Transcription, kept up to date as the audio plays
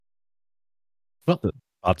Well, The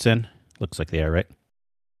bots in? Looks like they are, right?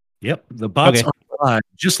 yep. The bots Okay. are live,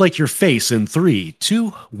 just like your face in 3, 2,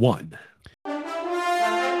 1.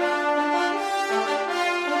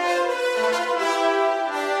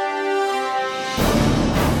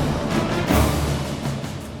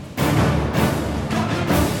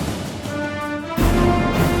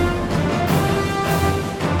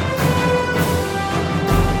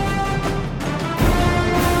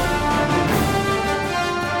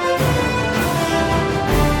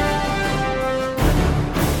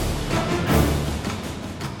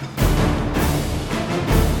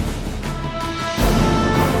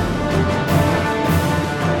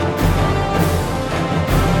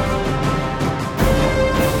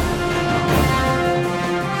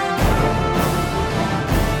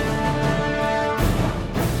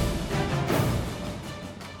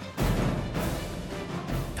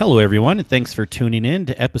 Hello, everyone, and thanks for tuning in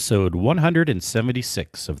to episode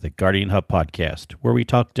 176 of the Guardian Hub podcast, where we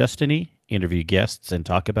talk Destiny, interview guests, and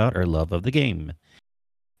talk about our love of the game.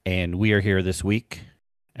 And we are here this week,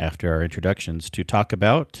 after our introductions, to talk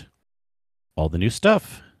about all the new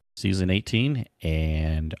stuff, Season 18,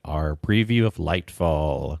 and our preview of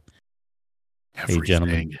Lightfall. Everything. Hey,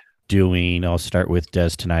 gentlemen, I'll start with Des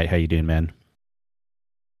tonight. How you doing, man?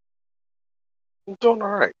 I'm doing all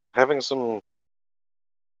right. Having some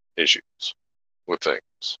issues with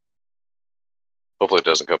things. Hopefully it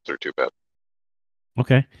doesn't come through too bad.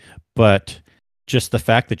 Okay. But just the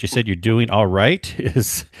fact that you said you're doing all right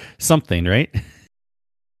is something, right?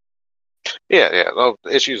 Yeah. Well,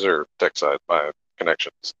 the issues are tech side. My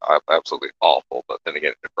connection's absolutely awful, but then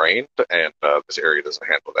again, it rained, and this area doesn't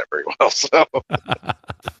handle that very well. So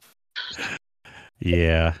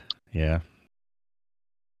Yeah.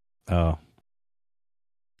 Oh.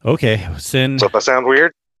 Okay, Sin. So if I sound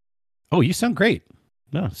weird, Oh, you sound great.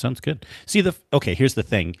 No, sounds good. See, here's the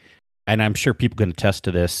thing, and I'm sure people can attest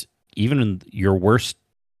to this. Even in your worst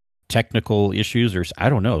technical issues, or I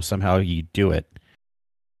don't know, somehow you do it.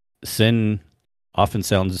 Sin often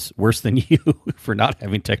sounds worse than you for not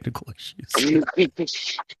having technical issues.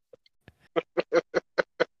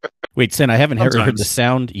 Wait, Sin, I haven't heard the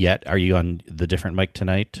sound yet. Are you on the different mic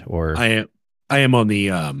tonight, or I am on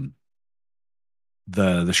the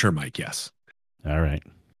Shure mic, yes. All right.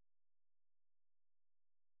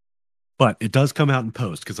 But it does come out in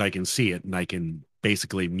post because I can see it and I can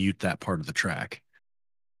basically mute that part of the track.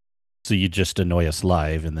 So you just annoy us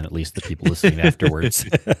live, and then at least the people listening afterwards.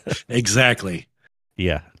 Exactly.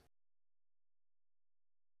 Yeah.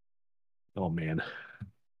 Oh man.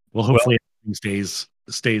 Well, hopefully everything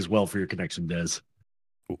stays well for your connection, Des.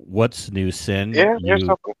 What's new, Sin? yeah, here's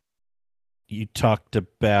something. You talked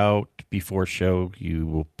about before show you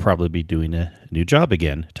will probably be doing a new job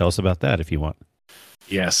again. Tell us about that if you want.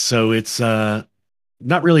 Yes, so it's not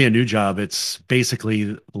really a new job. It's basically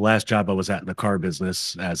the last job I was at in the car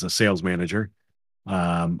business as a sales manager.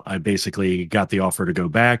 I basically got the offer to go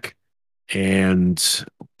back and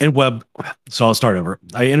web. So I'll start over.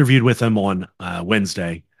 I interviewed with them on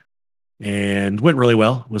Wednesday and went really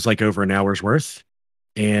well. It was like over an hour's worth.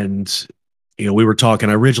 And, we were talking.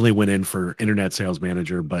 I originally went in for internet sales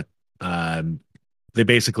manager, but they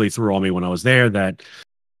basically threw on me when I was there that,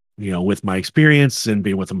 with my experience and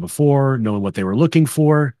being with them before, knowing what they were looking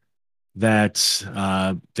for, that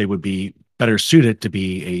they would be better suited to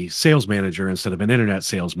be a sales manager instead of an internet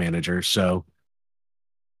sales manager. So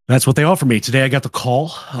that's what they offered me. Today I got the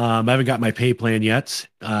call. I haven't got my pay plan yet,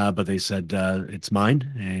 but they said it's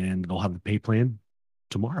mine and they'll have the pay plan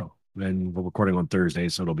tomorrow. And we're recording on Thursday,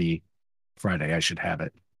 so it'll be Friday. I should have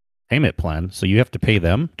it. Payment plan. So you have to pay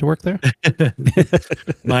them to work there?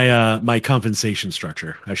 My compensation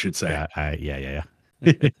structure, I should say. Yeah.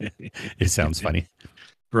 It sounds funny.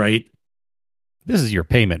 Right? This is your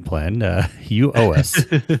payment plan. You owe us.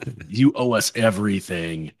 You owe us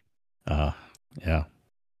everything. Yeah.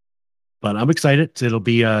 But I'm excited. It'll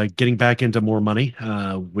be getting back into more money,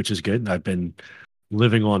 which is good. I've been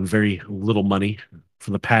living on very little money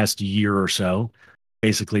for the past year or so.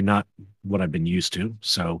 Basically not what I've been used to.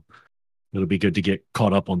 So it'll be good to get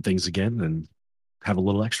caught up on things again and have a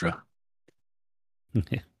little extra.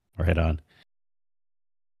 Right on.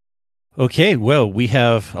 Okay, well, we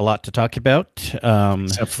have a lot to talk about.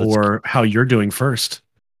 Except for how you're doing first.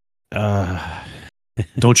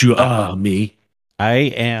 Don't you me? I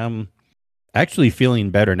am actually feeling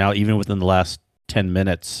better now, even within the last 10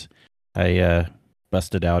 minutes. I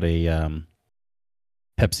busted out a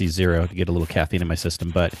Pepsi Zero to get a little caffeine in my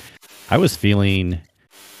system, but I was feeling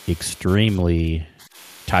extremely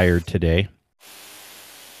tired today.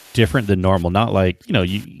 Different than normal. Not like,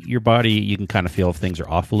 your body, you can kind of feel if things are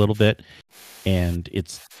off a little bit. And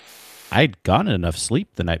it's I'd gotten enough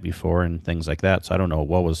sleep the night before and things like that, so I don't know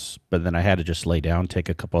what was. But then I had to just lay down, take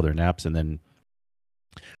a couple other naps, and then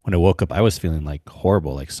when I woke up, I was feeling like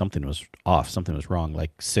horrible, like something was off, something was wrong,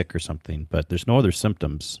 like sick or something. But there's no other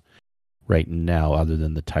symptoms right now other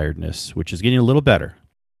than the tiredness, which is getting a little better.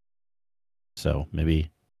 So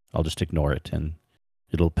maybe I'll just ignore it and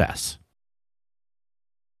it'll pass.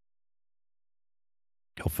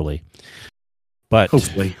 Hopefully. But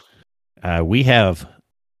Hopefully. We have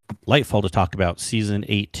Lightfall to talk about, season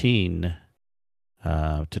 18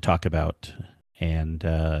 to talk about, and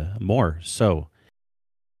more. So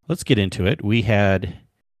let's get into it. We had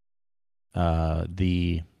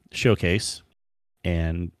the showcase,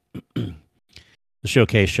 and the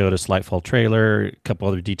showcase showed us Lightfall trailer, a couple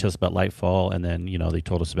other details about Lightfall, and then, they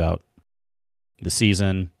told us about the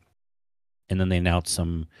season, and then they announced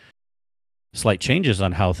some slight changes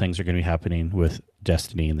on how things are going to be happening with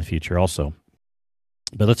Destiny in the future also.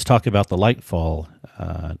 But let's talk about the Lightfall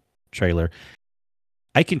trailer.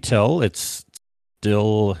 I can tell it's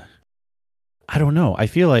still, I don't know. I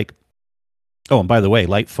feel like, oh, and by the way,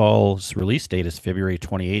 Lightfall's release date is February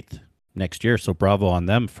 28th next year. So bravo on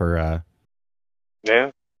them for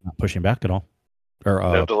not pushing back at all. Or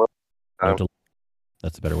No delay. no delay.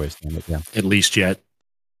 That's a better way of saying it. Yeah. At least yet.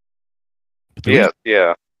 But the reason-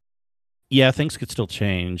 Yeah. yeah, things could still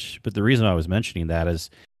change. But the reason I was mentioning that is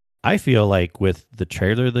I feel like with the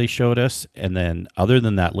trailer they showed us, and then other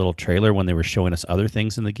than that little trailer when they were showing us other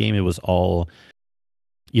things in the game, it was all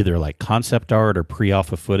either like concept art or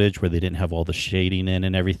pre-alpha footage where they didn't have all the shading in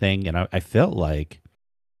and everything. And I felt like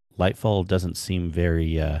Lightfall doesn't seem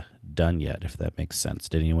very done yet, if that makes sense.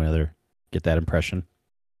 Did anyone other get that impression?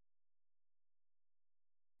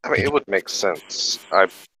 I mean, it would make sense. I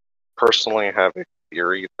personally have a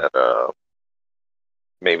theory that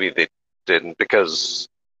maybe they didn't, because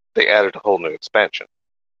they added a whole new expansion.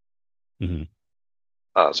 Mhm.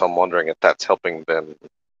 So I'm wondering if that's helping them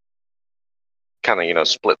kind of,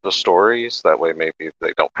 split the stories. That way maybe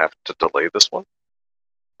they don't have to delay this one.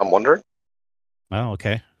 I'm wondering. Oh,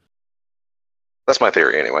 okay. That's my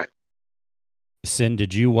theory anyway. Sin,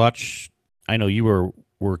 did you watch? I know you were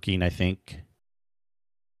working, I think.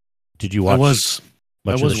 Did you watch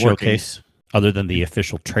much of the showcase? Other than the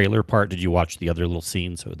official trailer part, did you watch the other little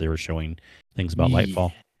scenes where they were showing things about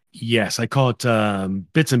Lightfall? Yes, I call it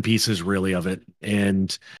bits and pieces, really, of it.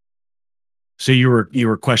 And so you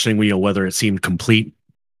were questioning, whether it seemed complete.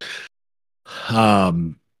 I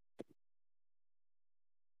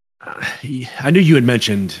knew you had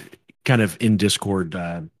mentioned kind of in Discord,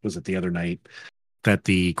 was it the other night, that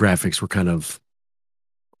the graphics were kind of,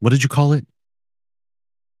 what did you call it?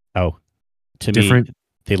 Oh, to Different? me,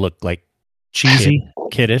 they look like Cheesy,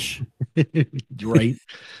 kiddish. right?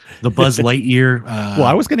 The Buzz Lightyear. Well,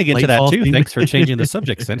 I was going to get to that Lightfall too. theme. Thanks for changing the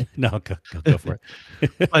subject, Sin. No, go for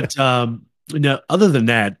it. But no, other than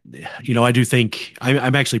that, I do think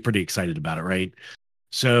I'm actually pretty excited about it, right?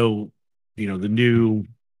 So, the new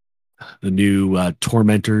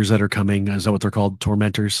tormentors that are coming, is that what they're called?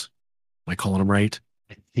 Tormentors? Am I calling them right?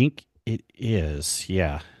 I think it is,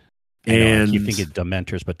 yeah. And I keep thinking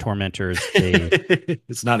Dementors, but Tormentors,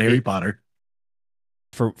 it's not Harry Potter.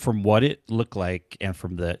 From what it looked like, and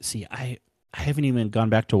from I haven't even gone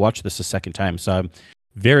back to watch this a second time, so I'm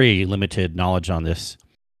very limited knowledge on this.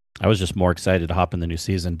 I was just more excited to hop in the new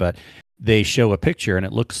season, but they show a picture and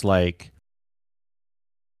it looks like,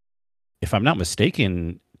 if I'm not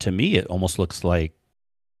mistaken, to me it almost looks like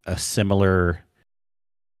a similar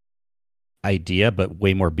idea, but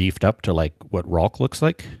way more beefed up to like what Ralk looks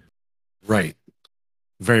like. Right.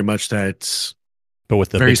 Very much that's, but with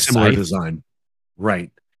the very big similar scythe. Design.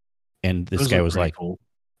 Right. And this Those guy look was pretty like cool.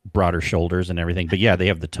 broader shoulders and everything. But yeah, they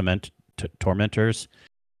have the Tormentors.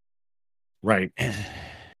 Right.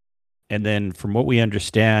 And then from what we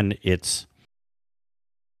understand, it's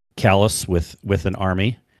Callus with an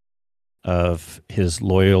army of his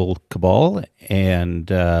loyal cabal and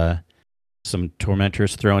some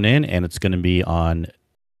Tormentors thrown in, and it's going to be on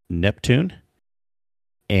Neptune.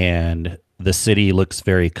 And the city looks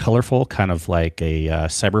very colorful, kind of like a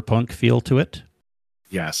cyberpunk feel to it.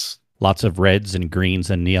 Yes. Lots of reds and greens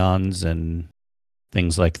and neons and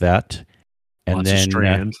things like that. And Lots then of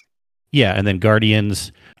Strand. and then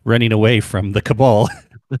Guardians running away from the Cabal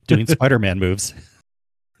doing Spider-Man moves.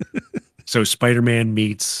 So Spider-Man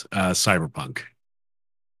meets Cyberpunk.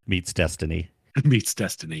 Meets Destiny. Meets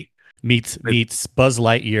Destiny. Meets Buzz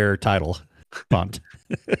Lightyear title font.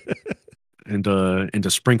 Into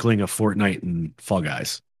sprinkling of Fortnite and Fall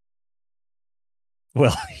Guys.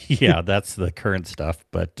 Well, yeah, that's the current stuff,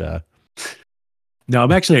 but no,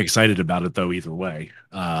 I'm actually excited about it though. Either way,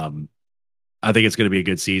 I think it's going to be a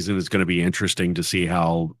good season. It's going to be interesting to see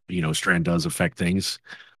how, Strand does affect things.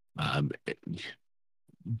 Um,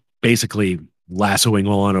 Basically lassoing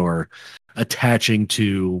on or attaching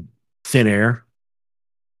to thin air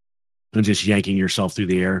and just yanking yourself through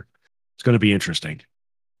the air. It's going to be interesting.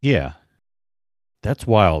 Yeah. That's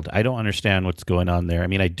wild. I don't understand what's going on there. I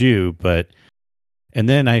mean, I do, but and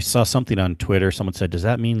then I saw something on Twitter. Someone said, "Does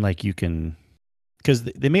that mean like you can?" Because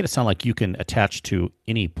they made it sound like you can attach to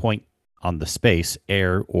any point on the space,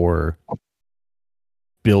 air or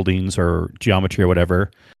buildings or geometry or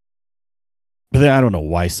whatever. But then I don't know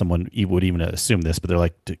why someone would even assume this. But they're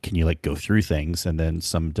like, "Can you like go through things?" And then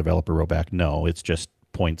some developer wrote back, "No, it's just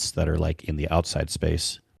points that are like in the outside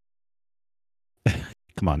space."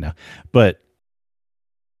 Come on now, but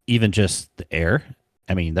even just the air.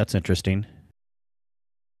 I mean, that's interesting.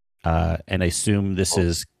 And I assume this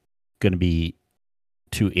is going to be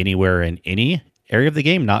to anywhere in any area of the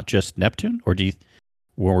game, not just Neptune? Or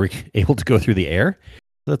were we able to go through the air?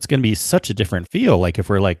 That's going to be such a different feel. Like if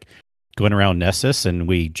we're like going around Nessus and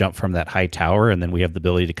we jump from that high tower and then we have the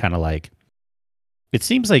ability to kind of like, it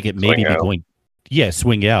seems like it may be going,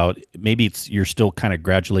 swing out. Maybe you're still kind of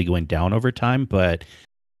gradually going down over time, but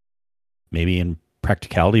maybe in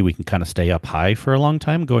practicality, we can kind of stay up high for a long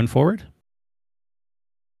time going forward.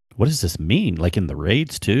 What does this mean? Like in the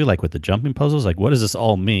raids too, like with the jumping puzzles, like what does this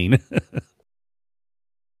all mean?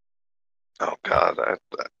 Oh God, I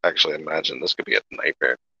actually imagine this could be a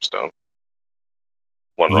nightmare. Stone.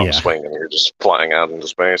 One wrong swing and you're just flying out into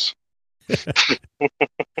space.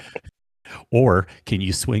 Or can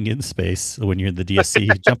you swing in space when you're in the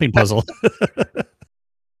DSC jumping puzzle?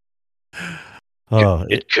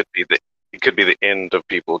 It could be the end of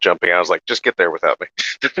people jumping. I was like, just get there without me.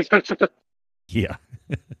 Yeah.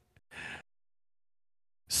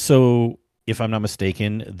 So, if I'm not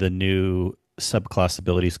mistaken, the new subclass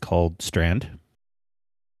ability is called Strand.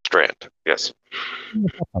 Strand, yes.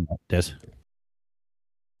 Des?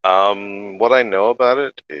 What I know about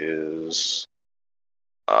it is,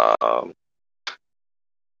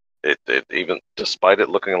 it even despite it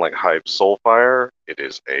looking like Hive Soulfire, it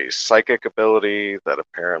is a psychic ability that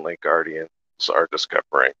apparently Guardians are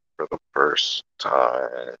discovering for the first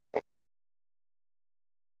time.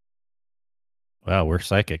 Wow, we're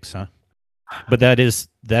psychics, huh? But that is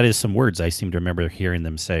some words I seem to remember hearing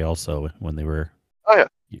them say also when they were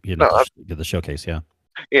the showcase, yeah.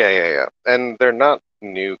 Yeah. And they're not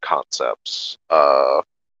new concepts. And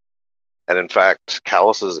in fact,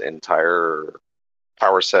 Calus's entire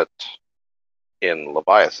power set in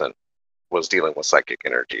Leviathan was dealing with psychic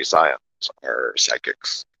energy. Scions are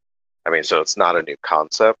psychics. I mean, so it's not a new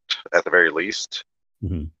concept at the very least.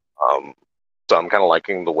 Mm-hmm. So I'm kind of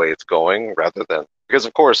liking the way it's going rather than, because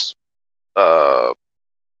of course,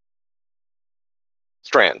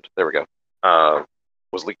 Strand, there we go,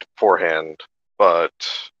 was leaked beforehand, but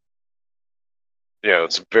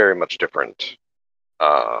it's very much different.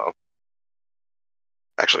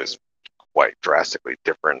 Actually, it's quite drastically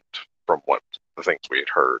different from what the things we had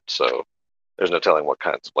heard. So there's no telling what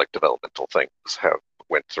kinds of like developmental things have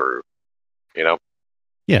went through.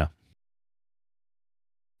 Yeah.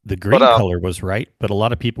 The green color was right, but a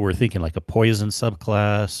lot of people were thinking like a poison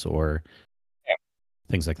subclass or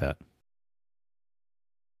things like that.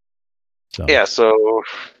 So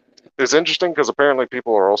it's interesting because apparently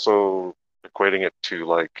people are also equating it to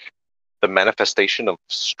like the manifestation of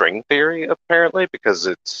string theory, apparently, because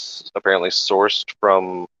it's apparently sourced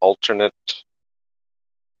from alternate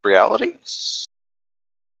realities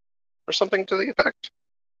or something to the effect.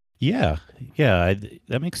 Yeah,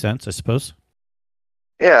 that makes sense, I suppose.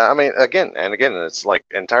 Yeah, I mean, again, it's like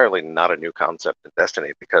entirely not a new concept in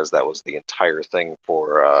Destiny because that was the entire thing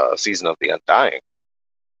for Season of the Undying.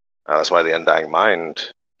 That's why the Undying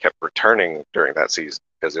Mind kept returning during that season,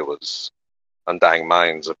 because it was Undying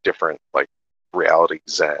Minds of different like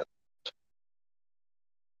realities. And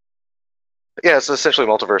yeah, it's essentially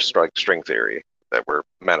multiverse string theory that we're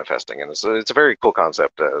manifesting, and it's a very cool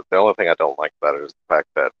concept. The only thing I don't like about it is the fact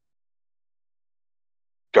that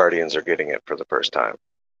Guardians are getting it for the first time.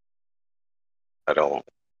 I don't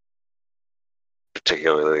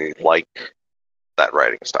particularly like that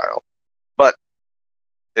writing style, but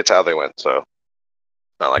it's how they went, so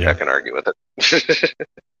not like I can argue with it.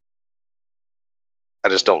 I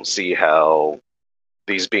just don't see how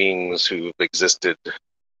these beings who've existed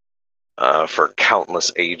for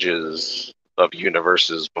countless ages of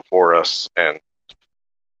universes before us and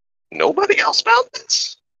nobody else found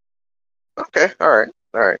this. Okay, all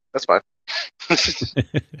right, that's fine.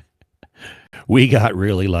 We got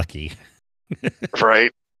really lucky.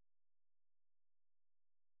 Right.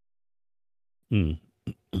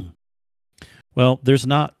 Well, there's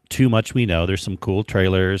not too much we know. There's some cool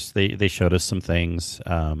trailers. They showed us some things.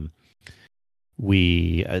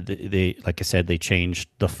 They like I said, they changed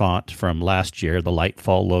the font from last year. The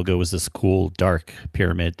Lightfall logo was this cool dark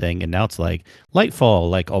pyramid thing, and now it's like Lightfall,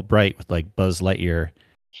 like all bright with like Buzz Lightyear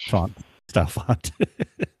font style font.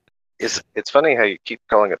 It's funny how you keep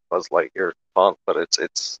calling it Buzz Lightyear font, but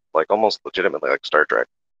it's like almost legitimately like Star Trek.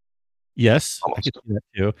 Yes, I Almost. could see that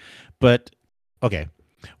too. But okay,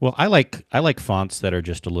 well, I like fonts that are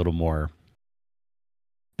just a little more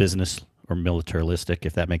business or militaristic,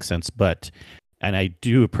 if that makes sense. But and I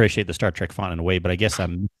do appreciate the Star Trek font in a way, but I guess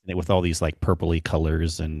I'm mixing it with all these like purpley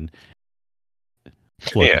colors and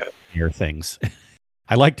floating Yeah, air things.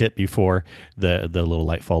 I liked it before the little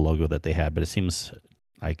Lightfall logo that they had, but it seems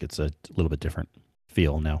like it's a little bit different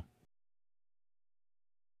feel now.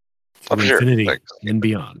 I'm For sure. infinity Like, and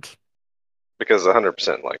beyond. because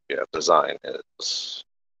 100% like design is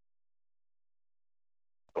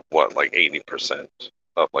what, like 80%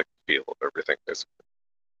 of like the feel of everything is.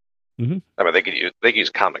 Mhm. I mean, they could use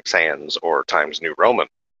Comic Sans or Times New Roman,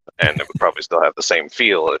 and it would probably still have the same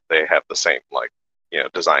feel if they have the same like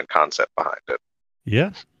design concept behind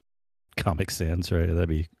Yeah, Comic Sans, right?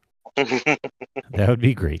 it. That would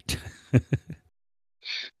be great.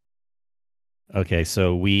 Okay,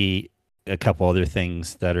 so a couple other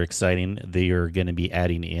things that are exciting. They are going to be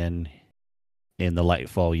adding in the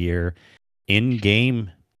Lightfall year in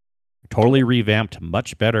game, totally revamped,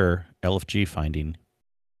 much better LFG finding.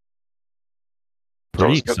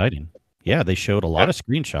 Pretty Sounds good. exciting. Yeah, they showed a lot Yeah. of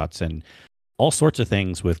screenshots and all sorts of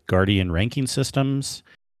things with Guardian ranking systems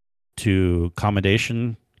to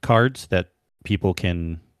commendation cards that people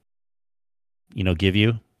can, give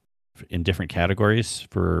you in different categories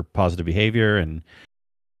for positive behavior and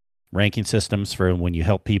ranking systems for when you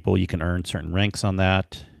help people, you can earn certain ranks on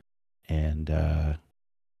that. And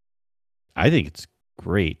I think it's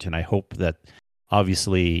great. And I hope that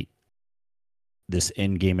obviously this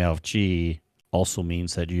in-game LFG also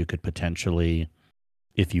means that you could potentially,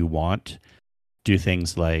 if you want, do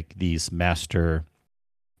things like these master,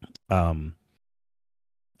 like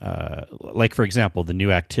for example, the new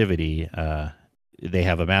activity, they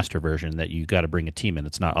have a master version that you got to bring a team in.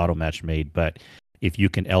 It's not auto match made, but if you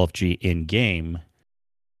can LFG in game,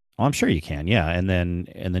 well, I'm sure you can, yeah, and then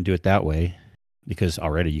do it that way, because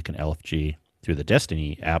already you can LFG through the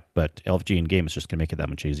Destiny app, but LFG in game is just going to make it that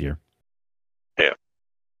much easier. Yeah.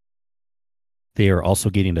 They are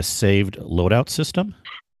also getting a saved loadout system,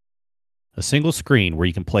 a single screen where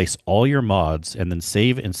you can place all your mods and then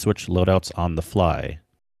save and switch loadouts on the fly.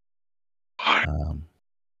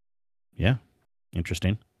 Yeah,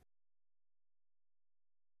 interesting.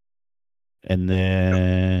 And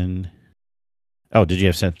then, oh, did you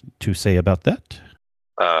have something to say about that?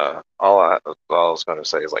 All I was going to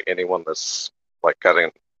say is like anyone that's like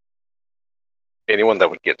anyone that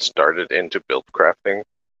would get started into build crafting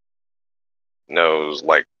knows,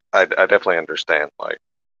 like, I definitely understand like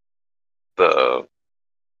the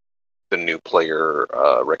new player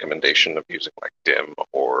recommendation of using like DIM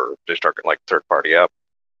or just like third party app,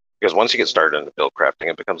 because once you get started into build crafting,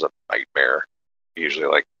 it becomes a nightmare. Usually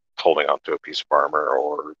like holding onto a piece of armor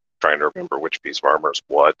or trying to remember which piece of armor is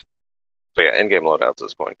what. So yeah, in-game loadouts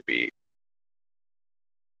is going to be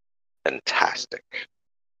fantastic.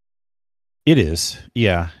 It is,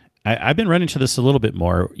 yeah. I've been running into this a little bit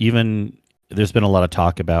more. Even there's been a lot of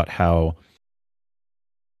talk about how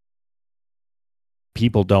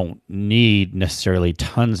people don't need necessarily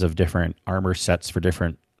tons of different armor sets for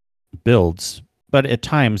different builds, but at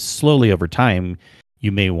times, slowly over time,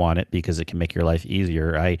 you may want it because it can make your life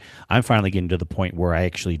easier. I'm finally getting to the point where I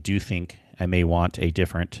actually do think I may want a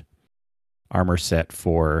different armor set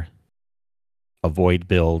for a void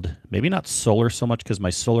build. Maybe not solar so much, because my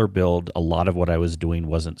solar build, a lot of what I was doing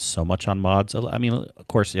wasn't so much on mods. I mean, of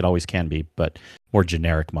course, it always can be, but more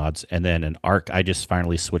generic mods. And then an arc, I just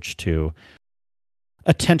finally switched to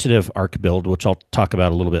a tentative arc build, which I'll talk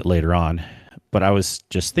about a little bit later on. But I was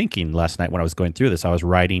just thinking last night when I was going through this, I was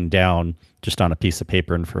writing down just on a piece of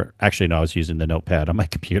paper, and actually, no, I was using the notepad on my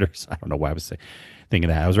computer. So I don't know why I was thinking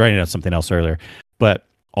that. I was writing down something else earlier, but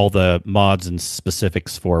all the mods and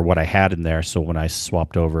specifics for what I had in there. So when I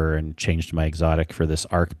swapped over and changed my exotic for this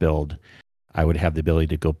arc build, I would have the ability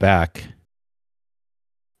to go back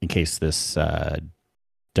in case this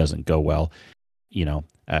doesn't go well.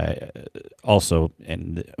 Also,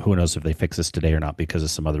 and who knows if they fix this today or not, because of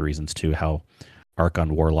some other reasons too, how arc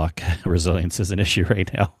on Warlock resilience is an issue right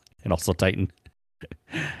now, and also Titan.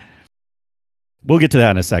 We'll get to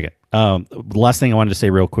that in a second. The last thing I wanted to say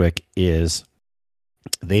real quick is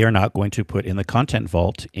they are not going to put in the content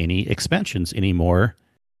vault any expansions anymore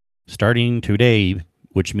starting today,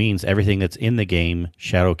 which means everything that's in the game,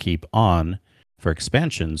 Shadowkeep on, for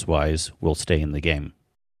expansions wise, will stay in the game.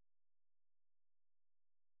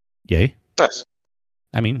 Yay? Nice.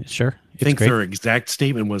 I mean, sure. I think their exact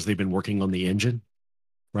statement was they've been working on the engine,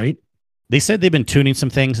 right? They said they've been tuning some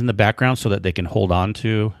things in the background so that they can hold on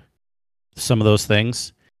to some of those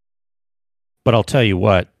things. But I'll tell you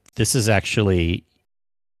what, this is actually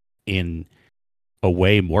in a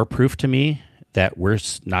way more proof to me that we're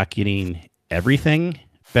not getting everything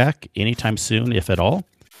back anytime soon, if at all.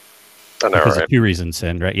 I know, because right? of two reasons.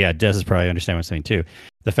 And right, yeah, Des is probably understand what I'm saying too.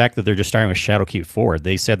 The fact that they're just starting with Shadowkeep forward,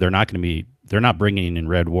 they said they're not bringing in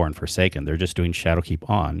Red War and Forsaken. They're just doing Shadowkeep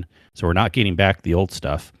on. So we're not getting back the old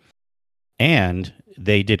stuff. And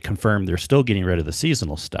they did confirm they're still getting rid of the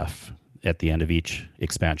seasonal stuff at the end of each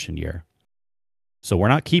expansion year. So we're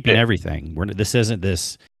not keeping everything. This isn't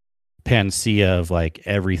this panacea of like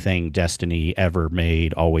everything Destiny ever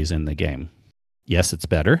made always in the game. Yes, it's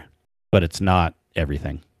better, but it's not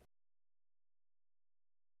everything.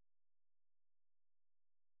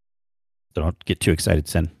 Don't get too excited,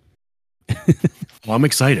 Sen. Well, I'm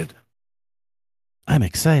excited. I'm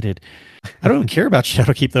excited. I don't even care about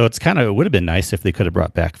Shadowkeep, though. It would have been nice if they could have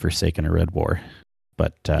brought back Forsaken or Red War.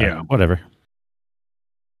 But whatever.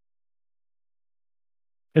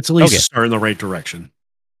 It's at least a start in the right direction.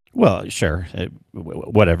 Well, sure.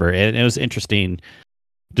 Whatever. And it was interesting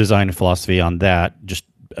design philosophy on that, just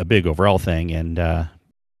a big overall thing. And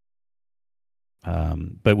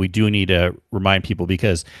but we do need to remind people,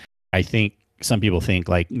 because I think some people think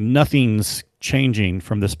like nothing's changing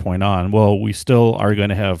from this point on. Well, we still are going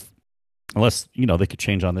to have, unless, they could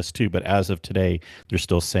change on this too. But as of today, they're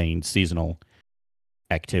still saying seasonal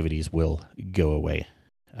activities will go away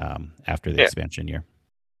after the expansion year.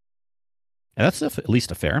 And that's at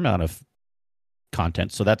least a fair amount of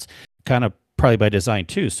content. So that's kind of probably by design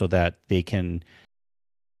too, so that they can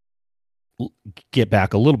get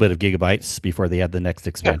back a little bit of gigabytes before they add the next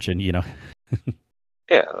expansion,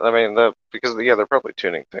 Yeah, I mean, because they're probably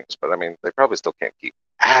tuning things, but I mean, they probably still can't keep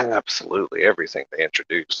absolutely everything they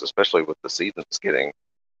introduce, especially with the seasons getting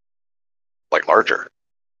like larger,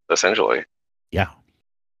 essentially. Yeah.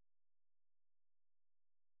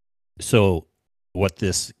 So what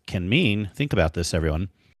this can mean, think about this, everyone.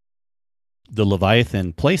 The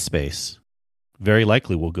Leviathan play space very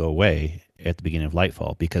likely will go away at the beginning of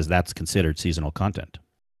Lightfall, because that's considered seasonal content.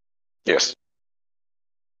 Yes.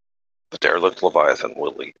 The derelict Leviathan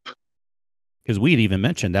will leave. Because we had even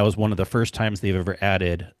mentioned that was one of the first times they've ever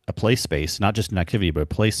added a play space, not just an activity, but a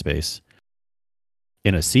play space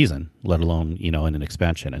in a season, let alone, in an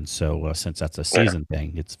expansion. And so since that's a season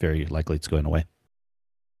thing, it's very likely it's going away.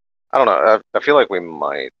 I don't know. I feel like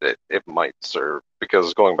it might serve,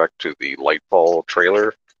 because going back to the Lightfall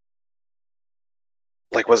trailer,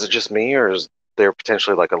 like, was it just me, or is there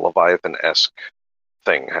potentially like a Leviathan-esque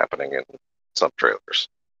thing happening in some trailers?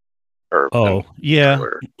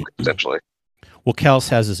 Trailer, potentially. Well, Kals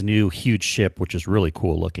has his new huge ship, which is really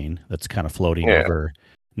cool looking. That's kind of floating over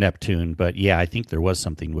Neptune. But yeah, I think there was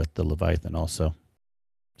something with the Leviathan also.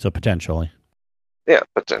 So potentially. Yeah,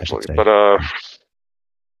 potentially. But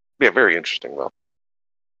very interesting though.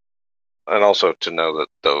 And also to know that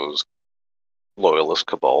those loyalist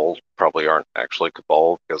Cabal probably aren't actually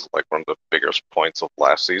Cabal, because like one of the biggest points of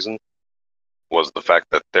last season was the fact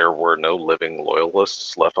that there were no living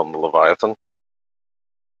loyalists left on the Leviathan.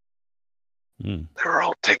 They were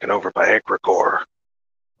all taken over by Egregore.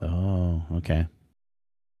 Oh, okay.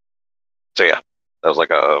 So yeah, that was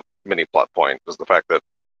like a mini plot point, was the fact that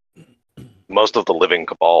most of the living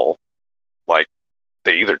Cabal, like,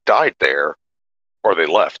 they either died there or they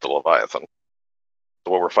left the Leviathan.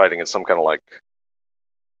 So what we're fighting is some kind of like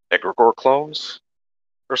Egregore clones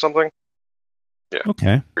or something. Yeah.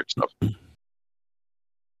 Okay. Weird stuff.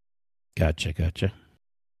 Gotcha.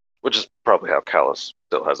 Which is probably how Callus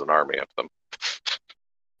still has an army of them.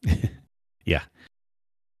 Yeah.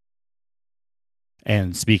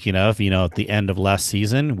 And speaking of, at the end of last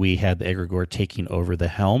season, we had the Egregore taking over the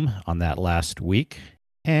helm on that last week.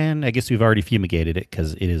 And I guess we've already fumigated it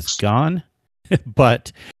because it is gone.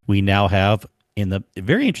 But we now have,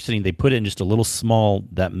 very interesting, they put it in just a little small,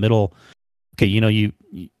 that middle. Okay,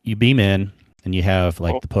 you beam in and you have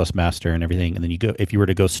like the postmaster and everything. And then if you were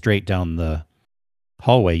to go straight down the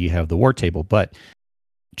hallway, you have the war table. But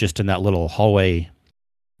just in that little hallway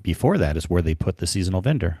before that is where they put the seasonal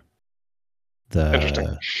vendor.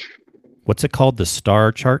 What's it called? The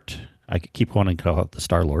star chart? I keep wanting to call it the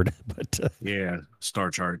Star Lord, but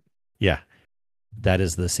star chart. Yeah, that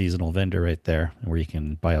is the seasonal vendor right there, where you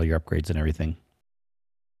can buy all your upgrades and everything.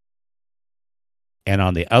 And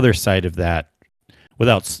on the other side of that,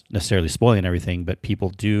 without necessarily spoiling everything, but people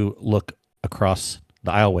do look across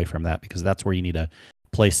the aisleway from that because that's where you need to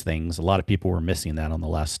place things. A lot of people were missing that on the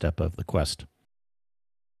last step of the quest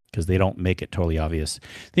because they don't make it totally obvious.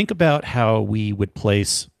 Think about how we would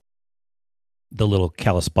place the little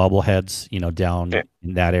Callus bobbleheads, down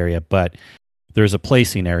in that area, but there's a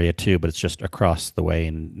placing area too, but it's just across the way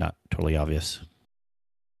and not totally obvious.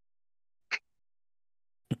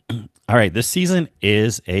 All right, this season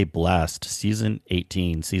is a blast. Season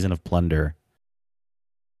 18, Season of Plunder.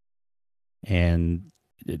 And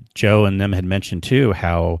Joe and them had mentioned too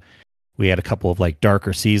how we had a couple of like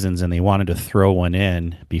darker seasons and they wanted to throw one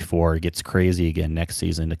in before it gets crazy again next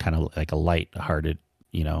season to kind of like a light-hearted,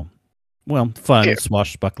 fun,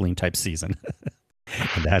 swashbuckling type season.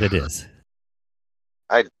 And that it is.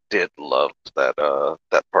 I did love that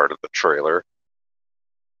part of the trailer.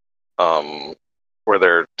 Where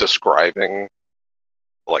they're describing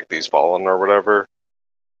like these fallen or whatever,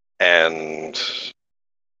 and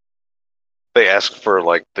they ask for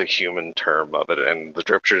like the human term of it, and the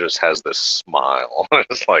Dripster just has this smile.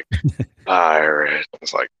 It's like pirate.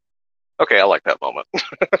 It's like, okay, I like that moment.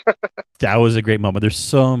 That was a great moment. There's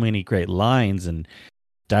so many great lines and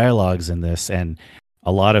dialogues in this, and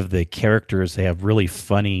a lot of the characters, they have really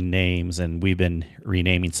funny names, and we've been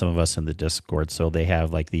renaming some of us in the Discord. So they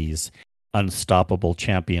have like these unstoppable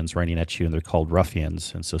champions running at you, and they're called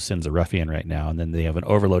ruffians, and so Sin's a ruffian right now. And then they have an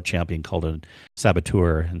overload champion called a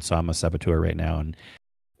saboteur, and so I'm a saboteur right now.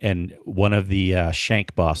 And one of the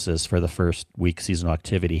Shank bosses for the first week seasonal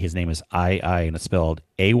activity, his name is II, and it's spelled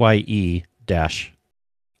AYE-I.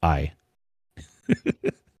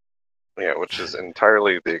 Yeah, which is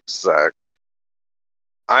entirely the exact.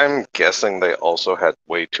 I'm guessing they also had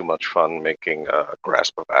way too much fun making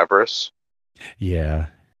Grasp of Avarice. Yeah.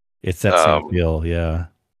 It's that same feel, yeah.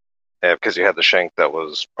 Yeah, because you had the Shank that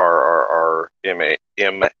was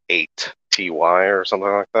RRRM8TY or something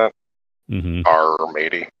like that. Mm-hmm.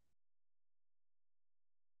 R80.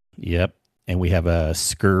 Yep. And we have a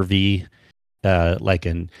Scurvy, like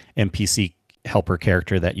an NPC helper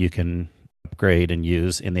character that you can upgrade and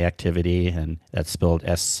use in the activity, and that's spelled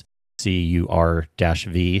SCUR-V.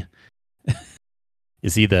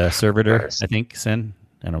 Is he the servitor, nice. I think, Sin?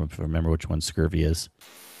 I don't remember which one Scurvy is.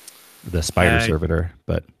 The Spider Servitor,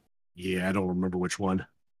 but yeah, I don't remember which one.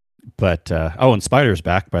 But and Spider's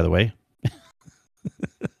back, by the way.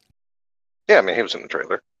 Yeah, I mean, he was in the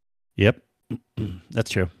trailer. Yep, that's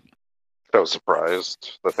true. I was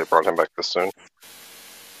surprised that they brought him back this soon.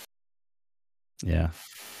 Yeah.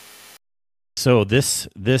 So they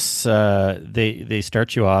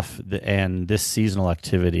start you off, and this seasonal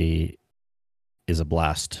activity is a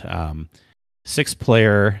blast.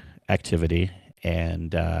 6-player activity,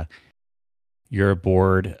 and you're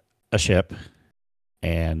aboard a ship,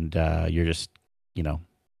 and you're just,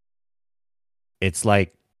 it's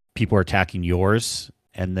like people are attacking yours,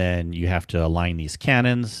 and then you have to align these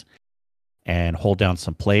cannons and hold down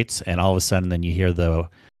some plates, and all of a sudden then you hear the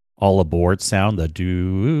all aboard sound, the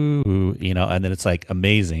do, and then it's like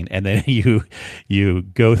amazing. And then you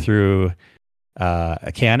go through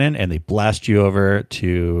a cannon, and they blast you over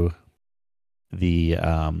to the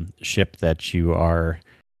ship that you are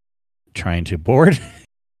trying to board.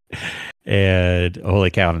 And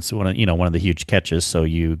holy cow, it's one of the huge catches. So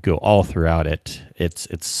you go all throughout it.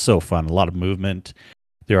 It's so fun. A lot of movement.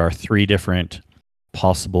 There are 3 different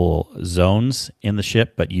possible zones in the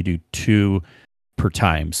ship, but you do 2 per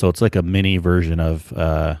time. So it's like a mini version of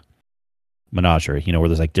Menagerie, where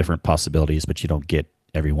there's like different possibilities, but you don't get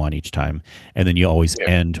every one each time. And then you always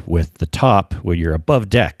end with the top where you're above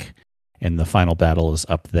deck, and the final battle is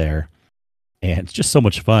up there. And it's just so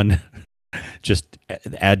much fun. Just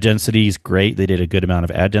ad density is great. They did a good amount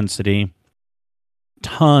of ad density.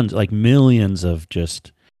 Tons, like millions of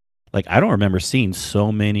just, like, I don't remember seeing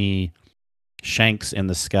so many Shanks in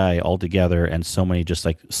the sky all together, and so many just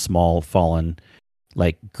like small fallen,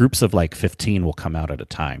 like groups of like 15 will come out at a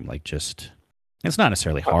time. Like, just, it's not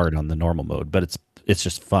necessarily hard on the normal mode, but it's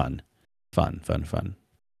just fun. And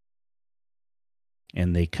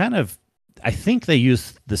they kind of, I think they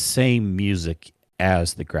use the same music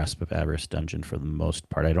as the Grasp of Avarice dungeon for the most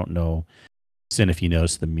part. I don't know, Sin, if you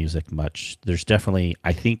notice the music much. There's definitely,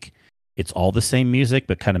 I think it's all the same music,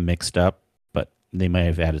 but kind of mixed up, but they may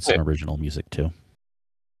have added some original music too.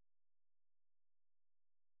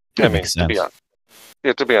 I mean, to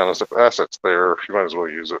be honest, if assets there, you might as well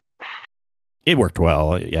use it. It worked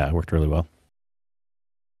well. Yeah, it worked really well.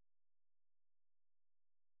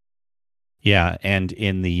 Yeah, and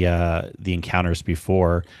in the encounters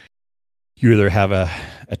before, you either have a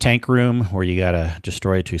tank room where you gotta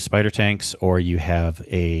destroy 2 spider tanks, or you have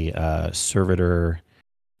a servitor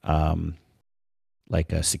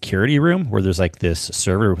like a security room where there's like this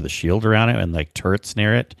server with a shield around it and like turrets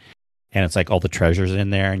near it, and it's like all the treasures in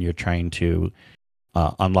there, and you're trying to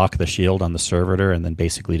unlock the shield on the servitor and then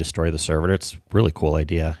basically destroy the servitor. It's a really cool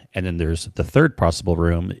idea. And then there's the third possible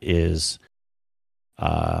room is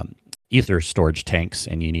ether storage tanks,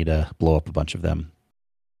 and you need to blow up a bunch of them.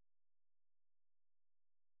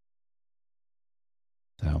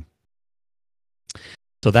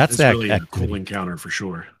 So that's that really a cool encounter for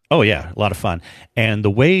sure. Oh yeah, a lot of fun. And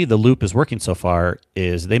the way the loop is working so far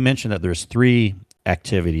is they mentioned that there's 3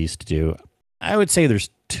 activities to do. I would say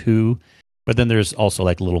there's 2, but then there's also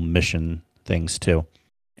like little mission things too.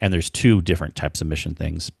 And there's 2 different types of mission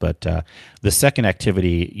things. But the second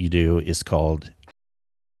activity you do is called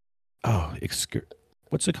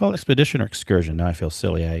what's it called? Expedition or excursion? Now I feel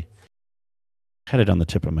silly. I had it on the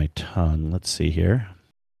tip of my tongue. Let's see here.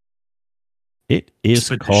 It is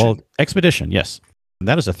called Expedition, yes. And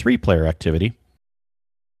that is a 3-player activity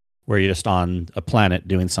where you're just on a planet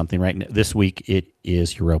doing something. Right now, this week it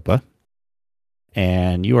is Europa.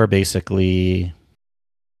 And you are basically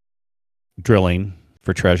drilling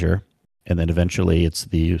for treasure. And then eventually it's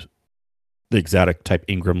the exotic type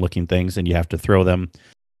Ingram looking things, and you have to throw them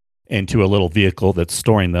into a little vehicle that's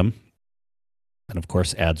storing them. And of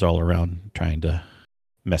course, ads all around trying to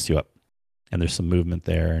mess you up. And there's some movement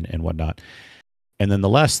there and whatnot. And then the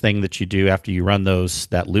last thing that you do after you run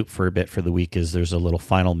that loop for a bit for the week is there's a little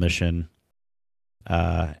final mission.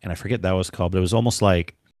 And I forget what that was called, but it was almost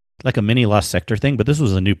like a mini Lost Sector thing, but this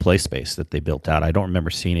was a new play space that they built out. I don't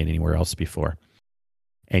remember seeing it anywhere else before.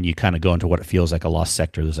 And you kind of go into what it feels like a Lost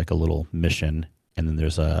Sector. There's like a little mission, and then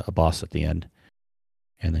there's a boss at the end.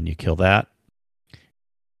 And then you kill that.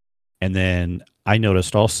 And then I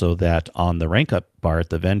noticed also that on the rank up bar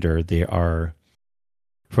at the vendor, they are,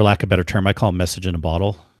 for lack of a better term, I call them message in a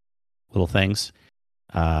bottle, little things.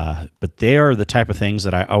 But they are the type of things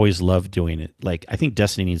that I always love doing. It like I think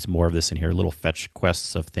Destiny needs more of this in here, little fetch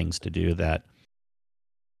quests of things to do that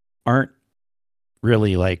aren't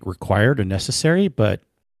really like required or necessary. But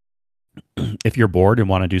if you're bored and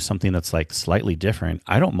want to do something that's like slightly different,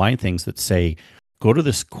 I don't mind things that say, go to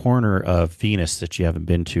this corner of Venus that you haven't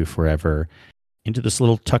been to forever, into this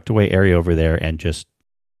little tucked away area over there, and just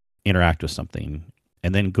interact with something.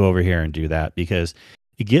 And then go over here and do that, because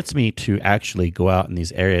it gets me to actually go out in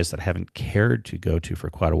these areas that I haven't cared to go to for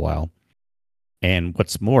quite a while. And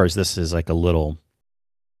what's more is this is like a little,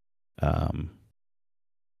 it's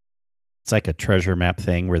like a treasure map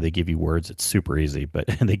thing where they give you words. It's super easy, but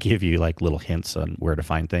they give you like little hints on where to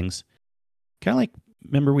find things. Kind of like,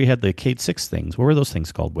 remember we had the Cade 6 things. What were those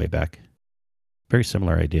things called way back? Very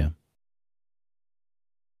similar idea.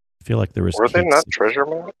 I feel like there was... Were they not treasure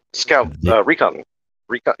map? Scout, recon,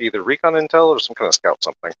 either recon intel or some kind of scout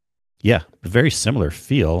something. Yeah, a very similar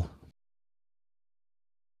feel.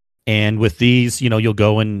 And with these, you'll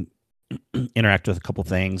go and interact with a couple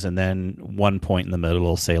things, and then one point in the middle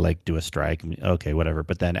will say like do a strike. Okay, whatever.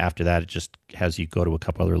 But then after that, it just has you go to a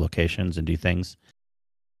couple other locations and do things.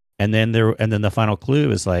 And then the final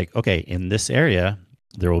clue is like, okay, in this area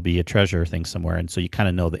there will be a treasure thing somewhere, and so you kind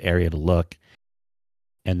of know the area to look.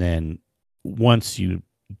 And then once you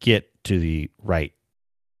get to the right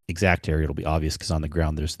exact area, it'll be obvious because on the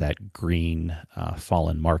ground there's that green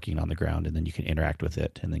fallen marking on the ground, and then you can interact with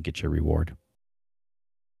it and then get your reward.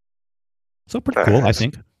 So pretty cool, I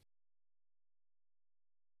think.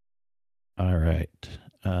 All right.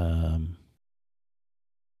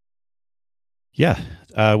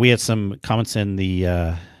 We had some comments in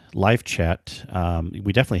the live chat.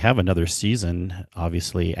 We definitely have another season,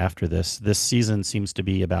 obviously, after this. This season seems to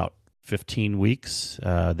be about 15 weeks.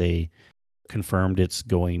 They confirmed it's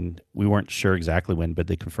going, we weren't sure exactly when, but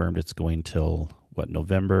they confirmed it's going till,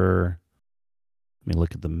 November? Let me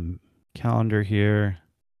look at the calendar here.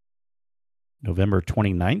 November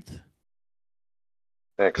 29th?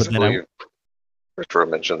 Yeah, because I believe Retro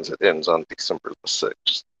mentions it ends on December the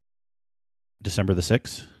 6th. December the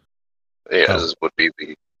 6th? Yeah, this would be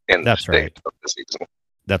the end date of the season.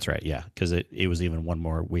 That's right, yeah, because it was even one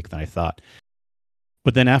more week than I thought.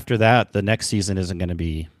 But then after that, the next season isn't going to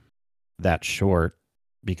be that short,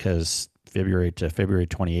 because February to February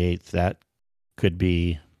 28th, that could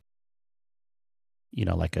be,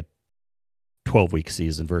 like a 12-week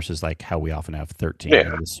season versus like how we often have 13.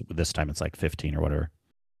 Yeah. This time it's like 15 or whatever.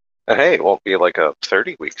 Hey, it won't be like a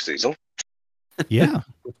 30-week season. Yeah.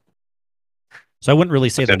 So I wouldn't really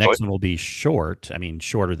say the next one will be short. I mean,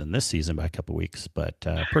 shorter than this season by a couple of weeks, but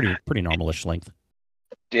pretty normalish length.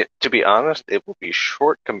 Yeah, to be honest, it will be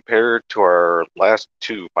short compared to our last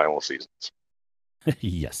 2 final seasons.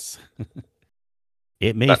 Yes.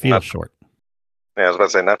 It may feel short. Yeah, I was about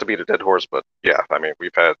to say, not to beat a dead horse, but yeah, I mean,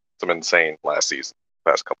 we've had some insane last season,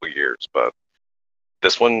 past couple of years, but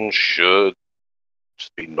this one should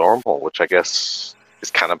just be normal, which I guess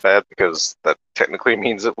is kind of bad because that technically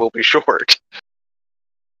means it will be short.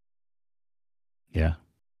 Yeah.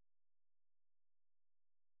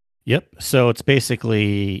 Yep. So it's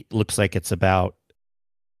basically looks like it's about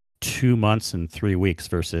 2 months and 3 weeks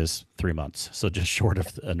versus 3 months. So just short of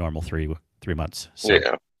a normal 3 months. So,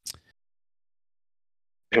 Yeah.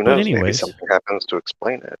 Who but knows? Maybe anyways, something happens to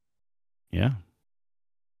explain it. yeah.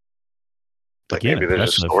 Like Again, maybe there's a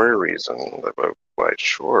impressive. story reason about why it's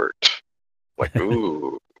short. Like,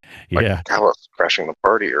 ooh, like Yeah. Callus crashing the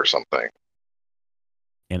party or something.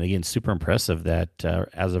 And again, super impressive that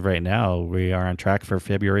as of right now, we are on track for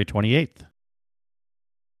February 28th.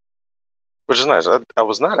 Which is nice. I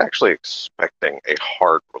was not actually expecting a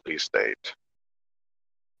hard release date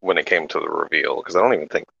when it came to the reveal, because I don't even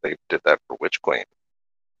think they did that for Witch Queen.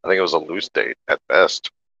 I think it was a loose date at best.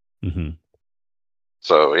 Mm-hmm.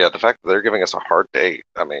 So yeah, the fact that they're giving us a hard date,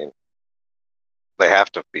 I mean, they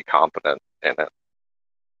have to be competent in it.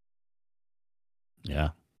 Yeah.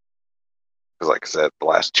 Because like I said, the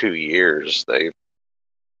last 2 years, they've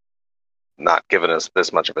not given us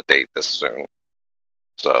this much of a date this soon.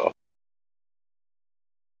 So,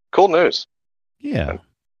 cool news. Yeah.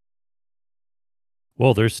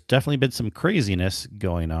 Well, there's definitely been some craziness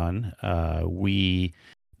going on.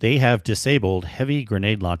 They have disabled heavy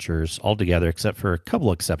grenade launchers altogether, except for a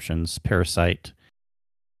couple exceptions: Parasite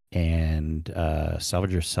and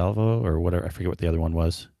Salvager Salvo, or whatever. I forget what the other one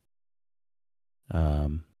was.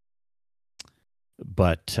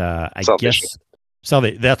 But I Salvation.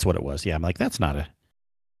 guess that's what it was. Yeah, I'm like, that's not a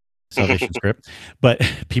Salvation script. But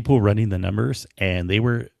people running the numbers, and they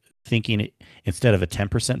were thinking instead of a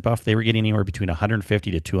 10% buff, they were getting anywhere between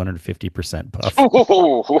 150 to 250% buff.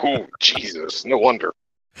 Oh, Jesus, no wonder.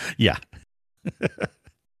 Yeah.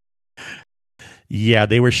 Yeah,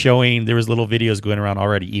 they were showing, there was little videos going around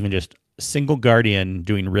already, even just single Guardian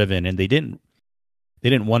doing Riven, and they didn't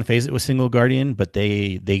one phase it with single Guardian, but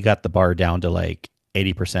they got the bar down to like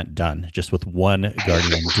 80% done just with one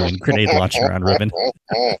Guardian doing grenade launcher on Riven.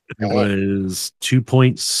 It was 2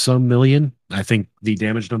 point some million, I think the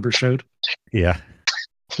damage number showed. Yeah.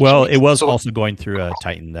 Well, it was also going through a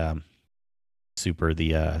Titan super,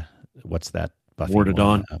 the what's that buffing War to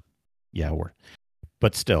Dawn. Yeah,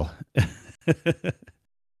 but still.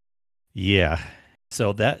 Yeah.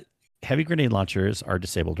 So that heavy grenade launchers are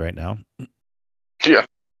disabled right now. Yeah,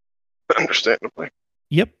 understandably.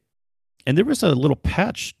 Yep. And there was a little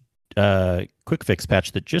patch, quick fix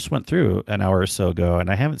patch that just went through an hour or so ago, and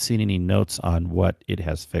I haven't seen any notes on what it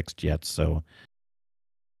has fixed yet. So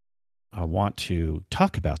I want to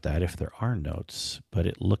talk about that if there are notes, but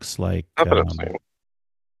it looks like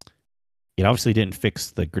it obviously didn't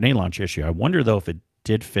fix the grenade launch issue. I wonder, though, if it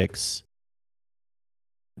did fix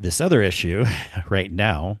this other issue right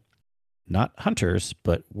now. Not hunters,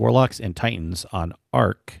 but warlocks and titans on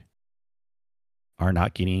Arc are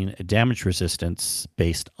not getting damage resistance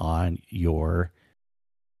based on your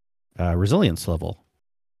resilience level.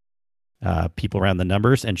 People ran the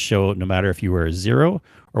numbers and show no matter if you were 0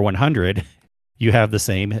 or 100, you have the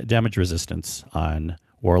same damage resistance on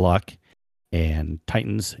warlock and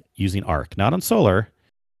titans using Arc, not on solar.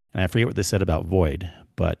 And I forget what they said about void,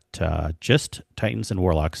 but just titans and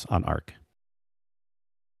warlocks on Arc.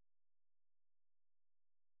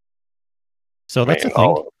 So that's a thing. I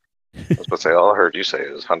was about to say, all I heard you say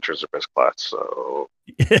is hunters are best class. So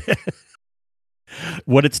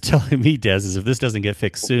what it's telling me, Des, is if this doesn't get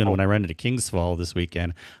fixed soon, when I run into Kingsfall this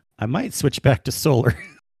weekend, I might switch back to solar.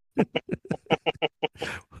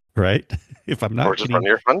 Right? If I'm not, or just run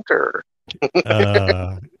your hunter.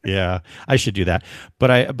 Yeah, I should do that.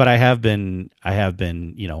 But I have been,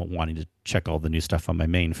 wanting to check all the new stuff on my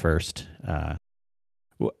main first.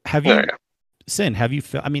 Have you? Yeah. Sin, have you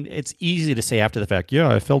felt? I mean, it's easy to say after the fact. Yeah,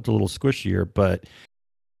 I felt a little squishier, but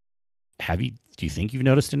do you think you've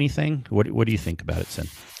noticed anything? What do you think about it, Sin?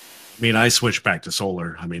 I mean, I switched back to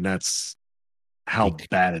solar. I mean, that's how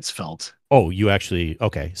bad it's felt. Oh, you actually,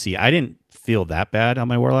 okay. See, I didn't feel that bad on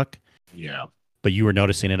my warlock. Yeah. But you were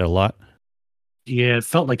noticing it a lot? Yeah, it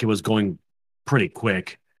felt like it was going pretty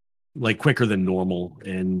quick, like quicker than normal.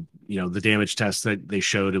 And, the damage test that they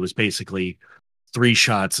showed, it was basically 3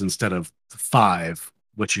 shots instead of 5,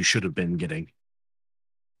 which you should have been getting.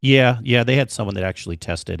 Yeah, they had someone that actually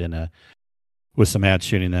tested with some ads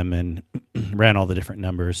shooting them and ran all the different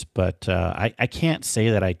numbers. But I can't say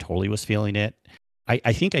that I totally was feeling it.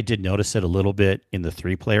 I think I did notice it a little bit in the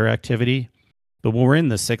 3-player activity. But when we're in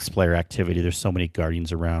the 6-player activity, there's so many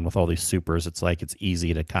Guardians around with all these supers. It's like it's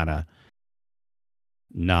easy to kind of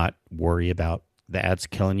not worry about the ads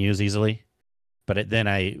killing you as easily. But then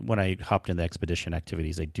when I hopped into expedition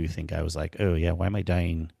activities, I do think I was like, oh yeah, why am I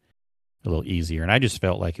dying a little easier? And I just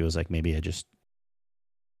felt like it was like maybe I just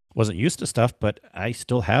wasn't used to stuff, but I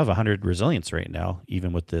still have 100 resilience right now,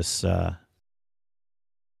 even with this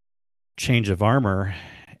change of armor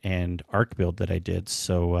and arc build that I did.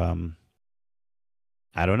 So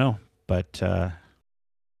I don't know, but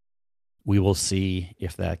we will see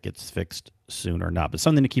if that gets fixed soon or not. But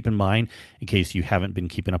something to keep in mind in case you haven't been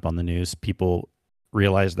keeping up on the news. People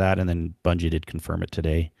realize that, and then Bungie did confirm it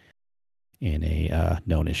today in a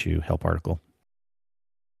known issue help article.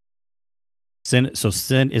 Sin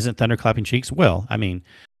isn't thunderclapping cheeks? Well, I mean,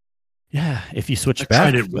 yeah, if you switch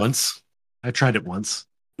back. I tried it once.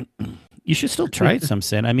 You should still try it some,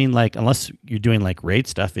 Sin. I mean, like, unless you're doing like raid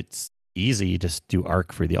stuff, it's easy. You just do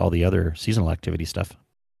Arc for all the other seasonal activity stuff.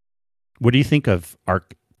 What do you think of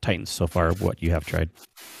Arc Titans so far? What you have tried?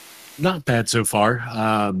 Not bad so far.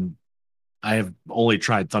 I have only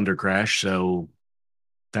tried Thunder Crash, so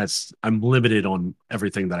I'm limited on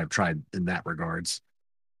everything that I've tried in that regards.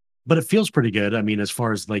 But it feels pretty good. I mean, as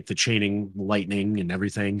far as like the chaining, lightning, and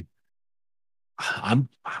everything, I'm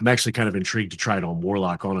actually kind of intrigued to try it on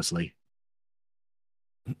Warlock, honestly.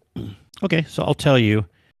 Okay, so I'll tell you,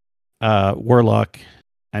 Warlock.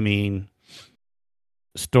 I mean,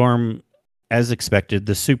 Storm, as expected,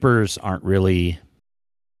 the supers aren't really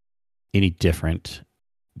any different,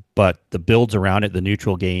 but the builds around it, the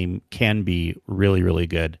neutral game, can be really, really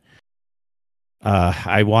good.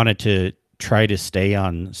 I wanted to try to stay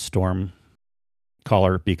on Storm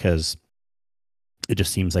Caller because it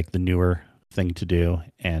just seems like the newer thing to do,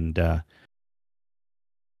 and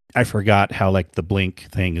I forgot how like the blink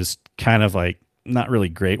thing is kind of like not really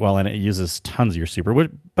great. Well, and it uses tons of your super.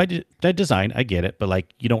 By design, I get it, but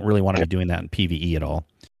like you don't really want to be doing that in PvE at all.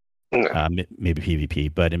 No. Maybe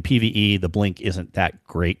PvP, but in PvE, the blink isn't that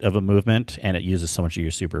great of a movement, and it uses so much of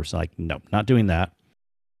your super. So like, nope, not doing that.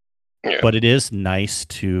 Yeah. But it is nice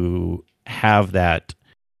to have that.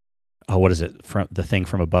 Oh, what is it? From the thing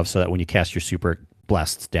from above, so that when you cast your super, it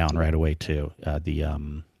blasts down right away to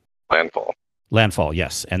the landfall. Landfall,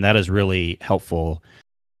 yes, and that is really helpful,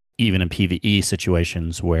 even in PvE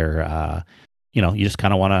situations where you just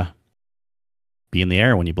kind of want to be in the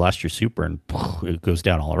air when you blast your super, and it goes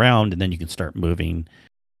down all around, and then you can start moving,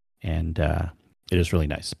 and it is really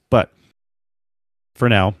nice. But for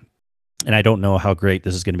now, and I don't know how great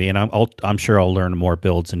this is going to be, and I'm sure I'll learn more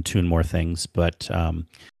builds and tune more things, but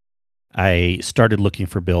I started looking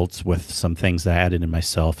for builds with some things that I added in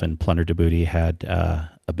myself, and Plunder Djibouti had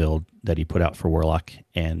a build that he put out for Warlock,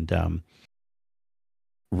 and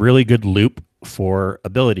really good loop for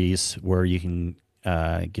abilities where you can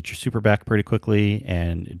get your super back pretty quickly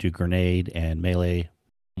and do grenade and melee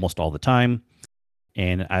almost all the time.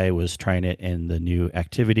 And I was trying it in the new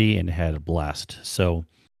activity and had a blast. So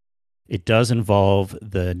it does involve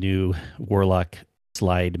the new Warlock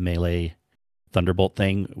slide melee Thunderbolt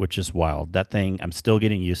thing, which is wild. That thing I'm still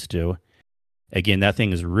getting used to. Again, that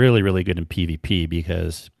thing is really, really good in PvP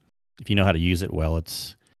because if you know how to use it well,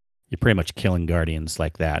 you're pretty much killing Guardians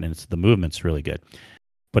like that, and the movement's really good.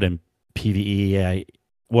 But in PvE,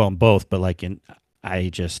 in both, but I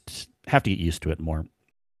just have to get used to it more.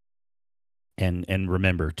 And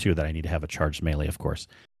remember too that I need to have a charged melee, of course,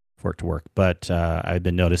 for it to work. But I've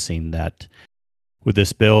been noticing that with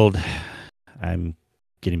this build, I'm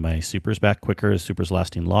getting my supers back quicker, supers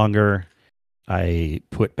lasting longer. I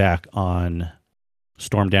put back on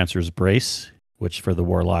Storm Dancer's Brace, which for the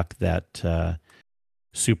Warlock, that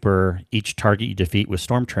super, each target you defeat with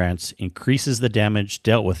Storm Trance increases the damage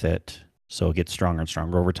dealt with it, so it gets stronger and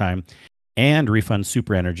stronger over time, and refunds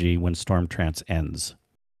super energy when Storm Trance ends.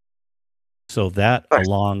 So that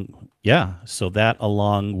along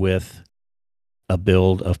with a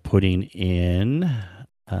build of putting in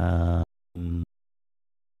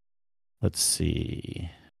let's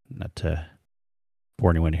see, not to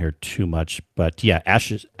bore anyone here too much, but yeah,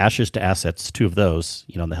 ashes to assets, 2 of those,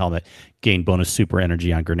 in the helmet, gain bonus super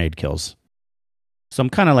energy on grenade kills. So I'm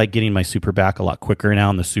kind of like getting my super back a lot quicker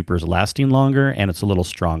now, and the super is lasting longer, and it's a little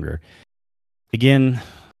stronger. Again,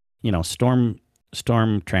 Storm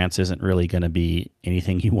Trance isn't really going to be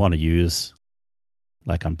anything you want to use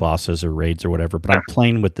like on bosses or raids or whatever, but I'm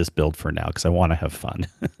playing with this build for now because I want to have fun.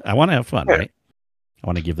 I want to have fun, right? I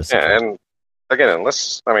want to give this a try. And again,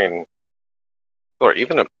 or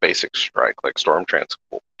even a basic strike like Storm Trance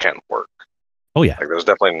can work. Oh yeah. Like there's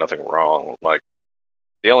definitely nothing wrong. Like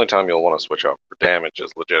the only time you'll want to switch out for damage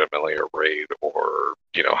is legitimately a raid or,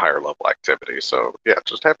 higher level activity. So yeah,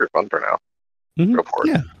 just have your fun for now. Mm-hmm. Go for it.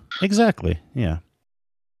 Yeah, exactly. Yeah.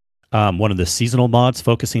 One of the seasonal mods,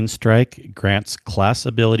 Focusing Strike, grants class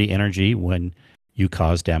ability energy when you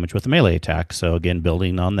cause damage with a melee attack. So again,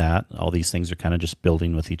 building on that, all these things are kind of just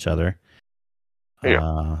building with each other.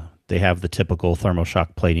 They have the typical thermal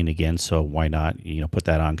shock plating again, so why not put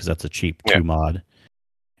that on, because that's a cheap 2 mod,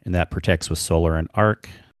 and that protects with solar and arc.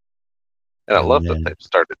 And I love that they've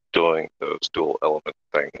started doing those dual element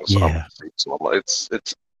things. Yeah.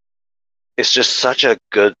 It's just such a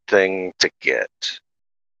good thing to get.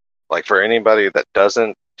 Like, for anybody that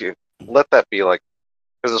doesn't, let that be like,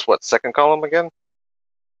 is this what, second column again?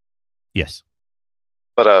 Yes.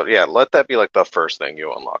 But yeah, let that be like the first thing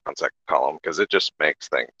you unlock on second column, because it just makes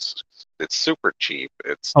things. It's super cheap.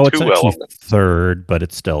 It's it's 2 elements. Third, but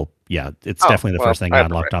it's still it's definitely the first thing I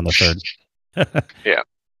unlocked on the third. Yeah,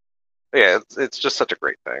 it's just such a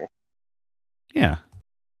great thing. Yeah,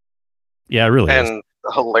 it really is. And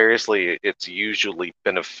hilariously, it's usually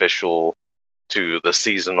beneficial to the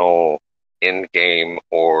seasonal in-game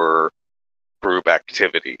or group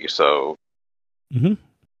activity. So.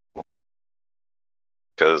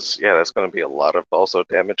 Because, that's going to be a lot of also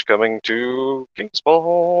damage coming to King's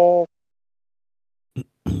Ball.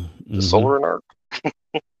 The solar and arc.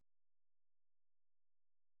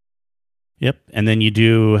 Yep, and then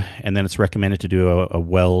it's recommended to do a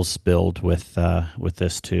Wells build with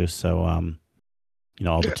this too. So,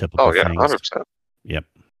 all the typical things. 100%. Yep.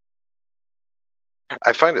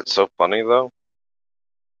 I find it so funny, though.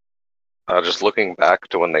 Just looking back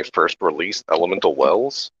to when they first released Elemental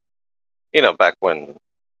Wells, back when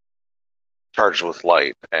Charged with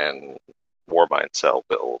Light and Warmind Cell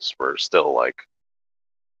builds were still like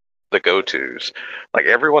the go-tos. Like,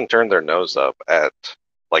 everyone turned their nose up at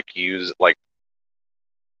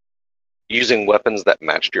using weapons that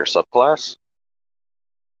matched your subclass.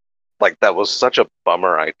 Like, that was such a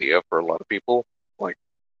bummer idea for a lot of people, like,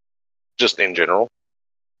 just in general.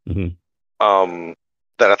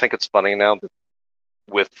 That I think it's funny now that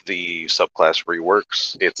with the subclass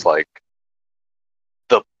reworks, it's like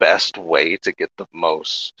the best way to get the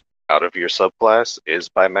most out of your subclass is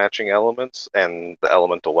by matching elements, and the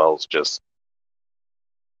Elemental Wells just,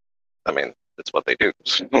 it's what they do.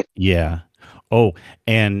 Yeah. Oh,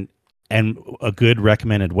 and a good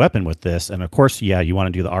recommended weapon with this, and of course, you want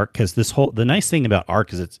to do the arc, because the nice thing about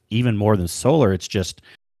arc is it's even more than solar. It's just,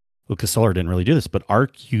 because solar didn't really do this, but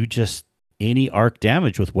arc, any arc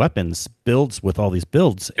damage with weapons builds with all these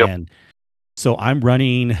builds. Yep. And so I'm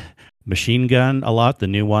running machine gun a lot, the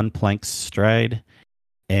new one, Plank Stride,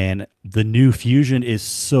 and the new fusion is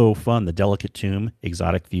so fun, the Delicate Tomb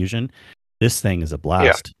exotic fusion. This thing is a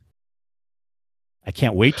blast. I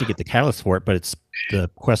can't wait to get the catalyst for it, but the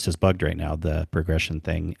quest is bugged right now, the progression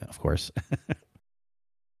thing, of course.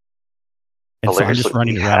 And so I'm just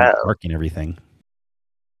running around working everything.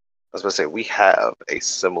 I was going to say, we have a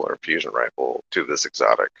similar fusion rifle to this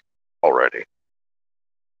exotic already.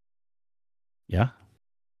 Yeah.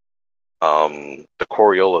 The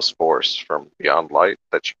Coriolis Force from Beyond Light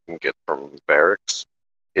that you can get from Barracks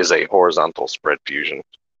is a horizontal spread fusion.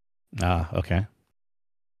 Ah, okay.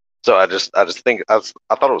 So I just think I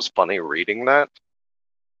thought it was funny reading that,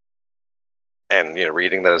 and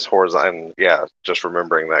reading that as horizontal. Yeah, just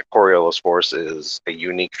remembering that Coriolis Force is a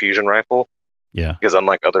unique fusion rifle. Yeah. Because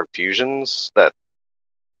unlike other fusions, that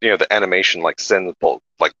the animation sends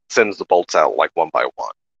the bolts out like one by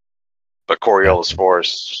one. But Coriolis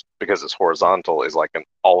Force, because it's horizontal, is like an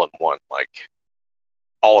all-in-one. Like,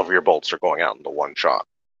 all of your bolts are going out into one shot.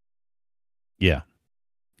 Yeah.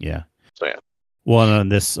 Yeah. So yeah. Well, and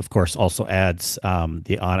this, of course, also adds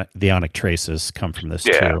the ionic traces come from this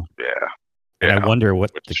too. Yeah. And I wonder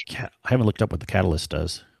what I haven't looked up what the catalyst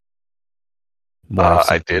does.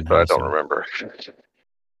 I did, but I don't remember.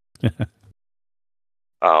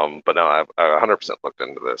 But no, I 100% looked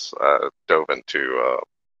into this. Dove into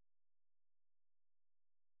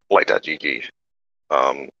Light.gg.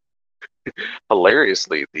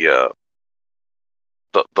 Hilariously, the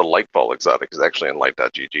Lightfall exotic is actually in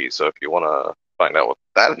Light.gg. So if you want to find out what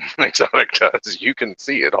that exotic does, you can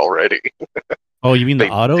see it already. Oh, you mean the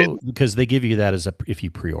auto? Because they give you that if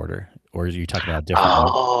you pre-order, or are you talking about a different one?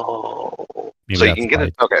 Oh, so you can get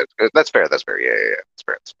it. Okay, that's fair. Yeah,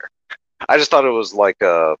 that's fair. I just thought it was like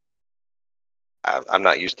I'm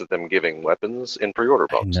not used to them giving weapons in pre-order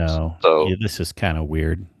boxes. No, so this is kind of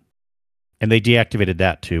weird. And they deactivated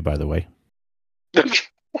that too, by the way,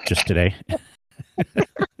 just today.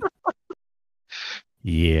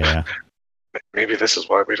 Yeah. Maybe this is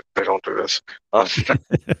why they don't do this.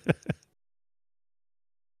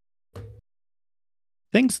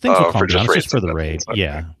 Things will calm down. It's just for the raid.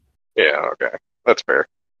 Yeah. Yeah. Okay, that's fair.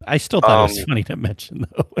 I still thought it was funny to mention,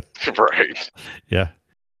 though. Right. Yeah.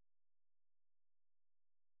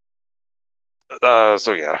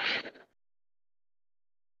 So yeah,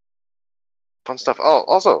 fun stuff. Oh,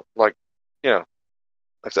 also, like, you know,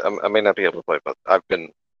 like I said, I may not be able to play, but I've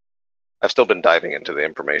still been diving into the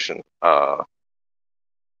information. Fun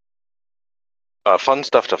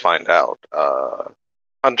stuff to find out.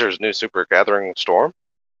 Hunter's new Super Gathering Storm.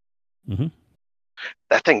 Hmm.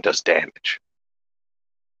 That thing does damage.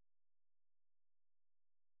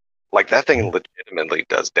 Like that thing legitimately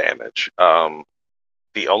does damage.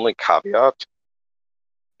 The only caveat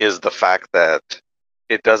is the fact that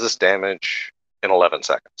it does its damage in 11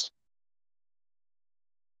 seconds,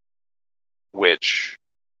 which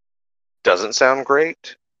doesn't sound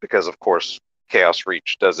great because, of course, Chaos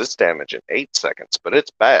Reach does its damage in 8 seconds, but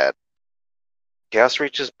it's bad. Chaos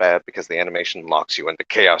Reach is bad because the animation locks you into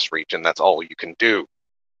Chaos Reach, and that's all you can do.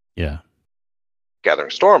 Yeah. Gathering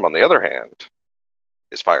Storm, on the other hand,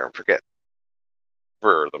 is fire and forget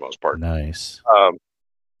for the most part. Nice.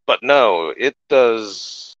 But no, it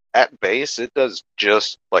does, at base, it does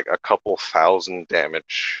just like a couple thousand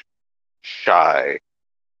damage shy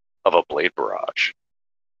of a Blade Barrage.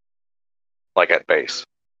 Like at base.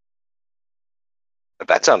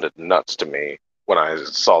 That sounded nuts to me when I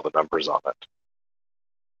saw the numbers on it.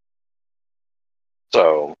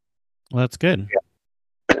 So, Well, that's good.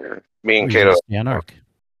 me and Or you Kato, just stay on Arc.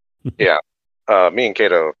 me and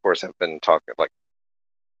Kato, of course, have been talking, like,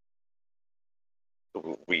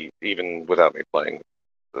 we, even without me playing,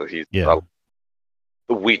 Yeah.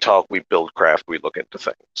 we talk, we build craft, we look into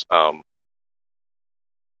things.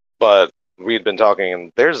 But we'd been talking,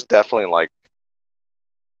 and there's definitely like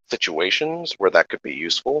situations where that could be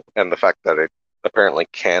useful, and the fact that it apparently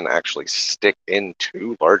can actually stick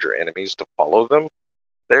into larger enemies to follow them,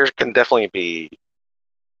 there can definitely be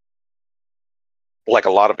like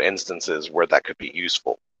a lot of instances where that could be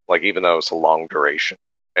useful. Like even though it's a long duration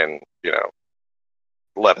and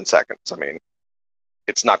 11 seconds, I mean,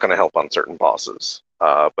 it's not going to help on certain bosses.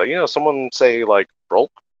 But someone say like Brolk,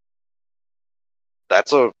 that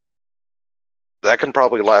can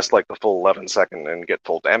probably last like the full 11 second and get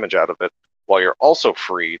full damage out of it, while you're also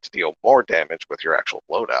free to deal more damage with your actual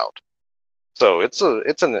loadout. So it's a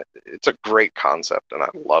great concept, and I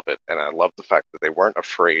love it, and I love the fact that they weren't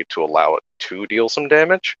afraid to allow it to deal some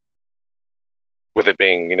damage, with it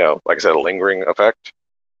being like I said, a lingering effect.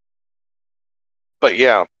 But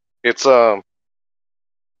yeah, it's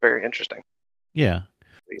very interesting. Yeah.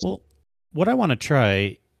 Well, what I want to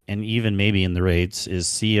try, and even maybe in the raids, is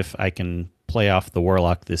see if I can play off the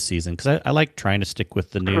Warlock this season, because I like trying to stick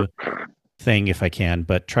with the new thing if I can,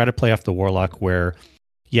 but try to play off the Warlock where,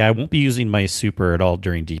 yeah, I won't be using my super at all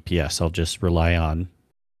during DPS. I'll just rely on,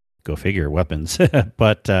 go figure, weapons.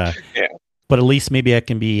 but Yeah. but at least maybe I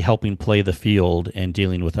can be helping play the field and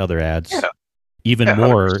dealing with other ads even Yeah,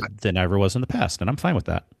 more 100%. than I ever was in the past, and I'm fine with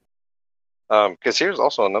that. Because here's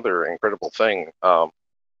also another incredible thing.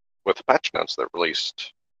 With the patch notes that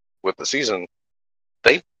released with the season,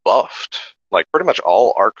 they buffed like pretty much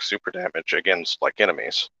all arc super damage against like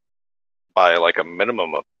enemies by like a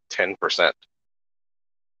minimum of 10%.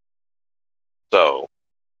 So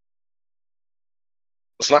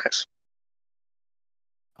it's nice.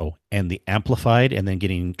 Oh, and the amplified and then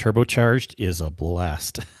getting turbocharged is a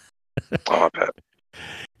blast. Oh, I bet.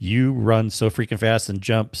 You run so freaking fast and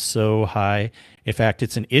jump so high. In fact,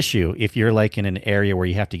 it's an issue if you're like in an area where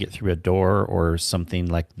you have to get through a door or something,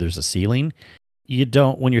 like there's a ceiling. You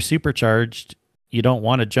don't, when you're supercharged, you don't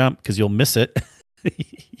want to jump because you'll miss it.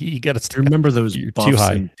 You got to Remember those you're too buffs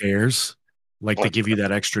high. and dares? Like they give you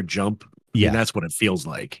that extra jump. I mean, Yeah. that's what it feels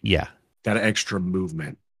like. Yeah. That extra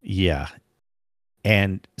movement. Yeah.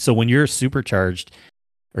 And so when you're supercharged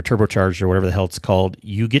or turbocharged or whatever the hell it's called,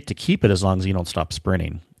 you get to keep it as long as you don't stop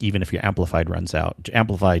sprinting, even if your amplified runs out.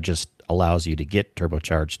 Amplified just allows you to get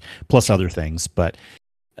turbocharged plus other things, but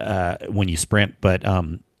when you sprint. But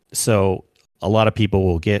so a lot of people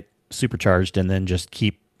will get supercharged and then just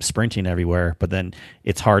keep sprinting everywhere. But then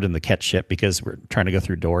it's hard in the catch ship because we're trying to go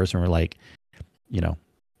through doors and we're like,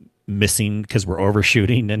 missing because we're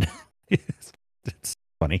overshooting, and it's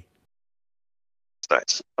funny. It's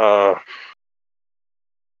nice. But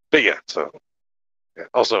yeah, so yeah.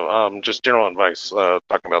 Also, just general advice,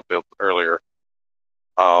 talking about build earlier.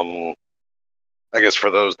 I guess for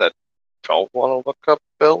those that don't want to look up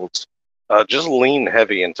builds, just lean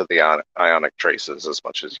heavy into the ionic traces as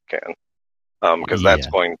much as you can, because that's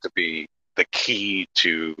going to be the key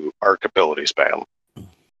to arc ability spam.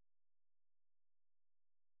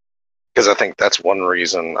 Because I think that's one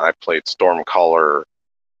reason I played Stormcaller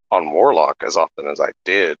on Warlock as often as I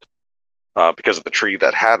did, because of the tree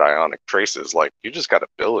that had ionic traces. Like, you just got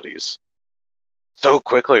abilities so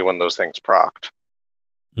quickly when those things procced.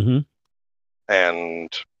 Mm-hmm. And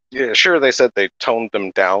yeah, sure, they said they toned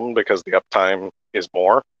them down because the uptime is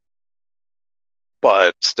more,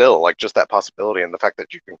 but still, like, just that possibility and the fact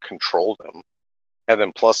that you can control them, and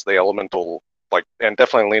then plus the elemental, like, and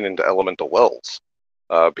definitely lean into elemental wells,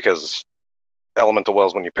 because elemental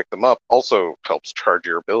wells, when you pick them up, also helps charge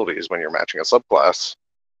your abilities when you're matching a subclass.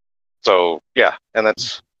 So yeah, and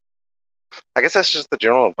I guess that's just the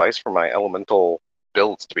general advice for my elemental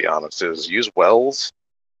builds, to be honest, is use wells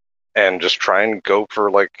and just try and look for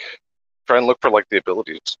like the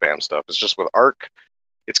ability to spam stuff. It's just with arc,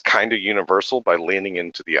 it's kind of universal by leaning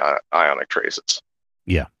into the ionic traces.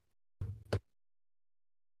 Yeah.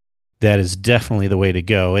 That is definitely the way to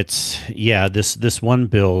go. This one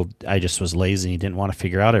build, I just was lazy and didn't want to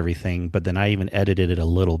figure out everything, but then I even edited it a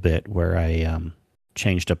little bit where I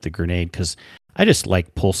changed up the grenade because I just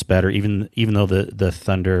like pulse better, even though the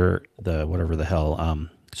thunder, the whatever the hell,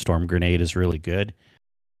 storm grenade is really good.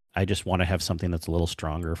 I just want to have something that's a little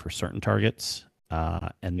stronger for certain targets.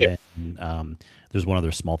 Then there's one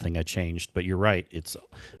other small thing I changed, but you're right. It's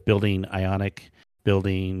building ionic,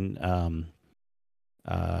 building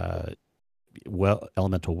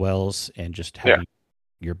elemental wells, and just having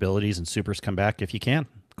your abilities and supers come back if you can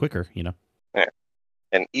quicker. Yeah.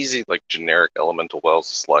 And easy, like, generic elemental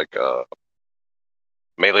wells is like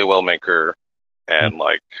melee well maker, and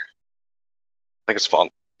like, I think it's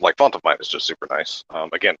font of Might is just super nice.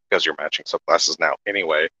 Again, because you're matching subclasses now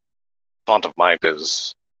anyway. Font of Might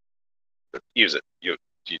is, use it.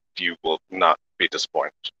 You will not be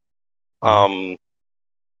disappointed. But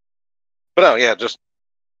no, yeah, just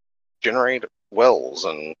generate wells,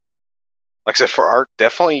 and like I said, for art,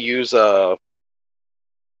 definitely use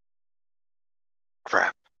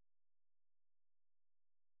crap.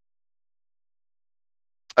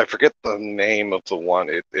 I forget the name of the one.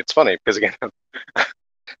 It's funny because, again,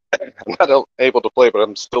 I'm not able to play, but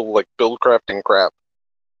I'm still like build crafting crap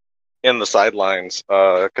in the sidelines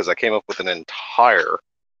because I came up with an entire,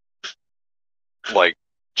 like,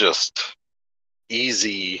 just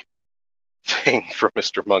easy thing for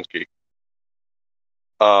Mr. Monkey.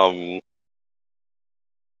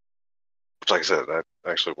 Which, like I said, that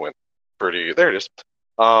actually went pretty. There it is.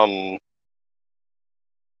 God,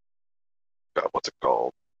 what's it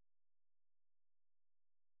called?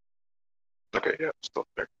 Okay, yeah, it's still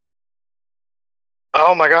there.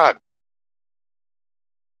 Oh my God.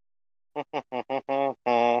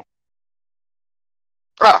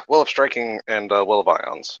 Will of Striking and Will of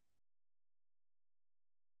Ions.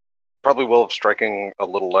 Probably Will of Striking a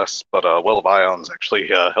little less, but Will of Ions actually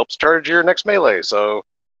helps charge your next melee. So,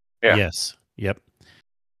 yeah. Yes. Yep.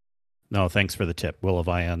 No, thanks for the tip. Will of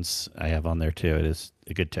Ions I have on there too. It is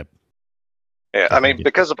a good tip. Yeah, I mean,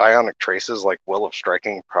 because of Ionic Traces, like, Will of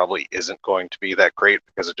Striking probably isn't going to be that great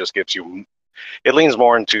because it just gives you, it leans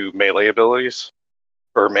more into melee abilities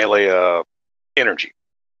or melee energy,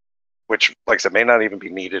 which, like I said, may not even be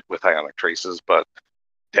needed with Ionic Traces, but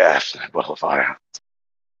definitely Will of Ions.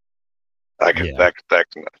 I mean,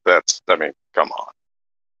 come on.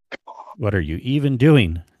 What are you even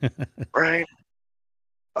doing? Right.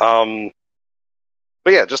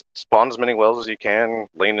 But yeah, just spawn as many wells as you can,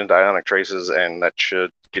 lean into Ionic Traces, and that should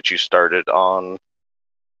get you started on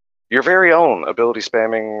your very own ability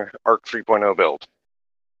spamming Arc 3.0 build.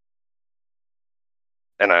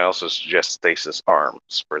 And I also suggest Stasis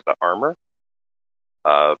Arms for the armor,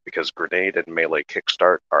 because Grenade and Melee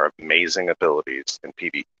Kickstart are amazing abilities in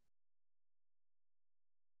PvP.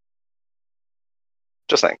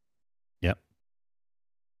 Just saying. Yep.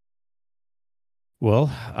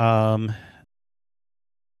 Well,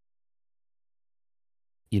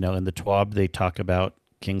 in the TWAB, they talk about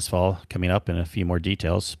King's Fall coming up in a few more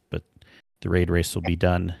details, but the raid race will be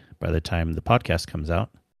done by the time the podcast comes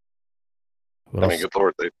out. Good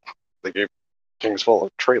Lord, they gave King's Fall a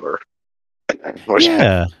trailer.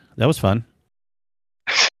 Yeah, that was fun.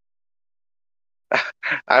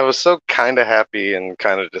 I was so kind of happy and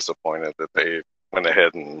kind of disappointed that they went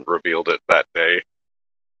ahead and revealed it that day.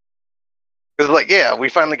 Because, like, yeah, we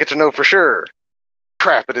finally get to know for sure.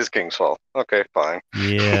 Crap, it is King's Fall. Okay, fine.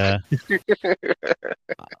 Yeah.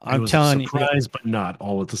 I'm telling you, surprise, but not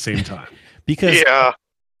all at the same time. Because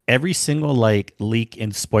every single leak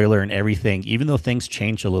and spoiler and everything, even though things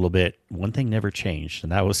changed a little bit, one thing never changed,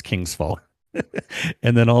 and that was King's Fall.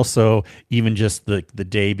 And then also even just the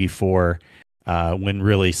day before, when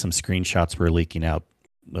really some screenshots were leaking out.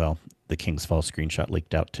 Well, the King's Fall screenshot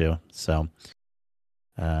leaked out too. So,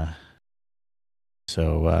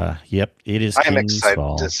 yep, it is. I'm King's excited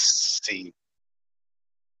Fall. to see.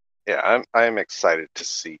 Yeah, I'm excited to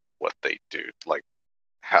see what they do, like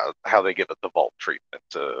how they give it the vault treatment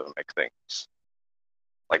to make things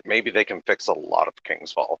Like maybe they can fix a lot of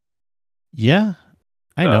King's Fall Yeah,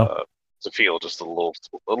 I know. to feel just a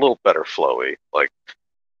little better flowy. Like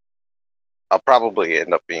I'll probably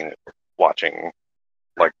end up watching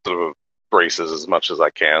like the races as much as I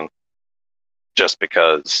can, just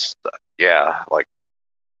because. Yeah, like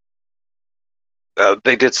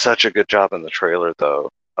they did such a good job in the trailer, though.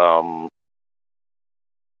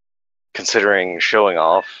 Considering showing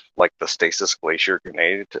off like the stasis glacier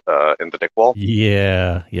grenade in the dick wall,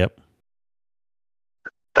 Yeah, yep.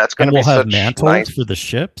 that's going And to be we'll have such mantles nice, for the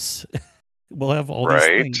ships. We'll have all these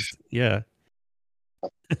right? things. Yeah.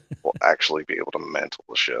 We'll actually be able to mantle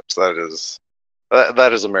the ships. That is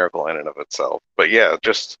a miracle in and of itself. But yeah,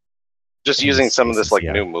 just And the using some of this stasis, like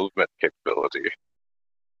yeah. new movement capability,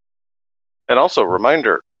 and also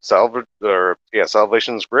reminder,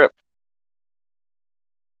 Salvation's grip.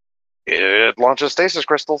 It launches stasis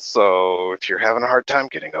crystals, so if you're having a hard time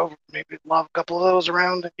getting over, maybe lob a couple of those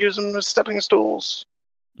around and use them as stepping stools.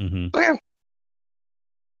 hmm Man,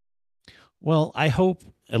 Well, I hope,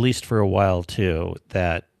 at least for a while too,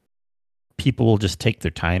 that people will just take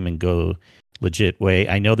their time and go legit way.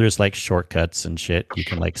 I know there's like shortcuts and shit. You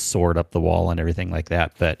can like sword up the wall and everything like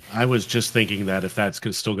that. But I was just thinking that if that's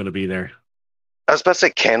still going to be there. I was about to say,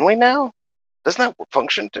 can we now? Doesn't that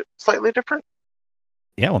function slightly different?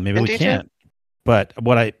 yeah, well, maybe In we D2? can't. But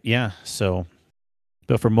so,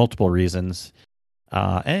 but for multiple reasons.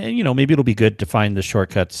 And maybe it'll be good to find the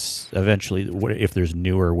shortcuts eventually if there's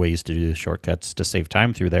newer ways to do the shortcuts to save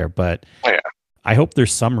time through there. But Yeah. I hope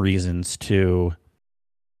there's some reasons to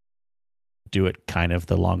do it kind of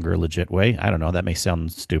the longer, legit way. I don't know. That may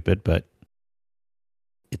sound stupid, but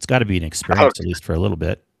it's got to be an experience at least for a little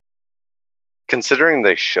bit. Considering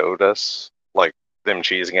they showed us like them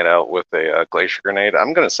cheesing it out with a glacier grenade,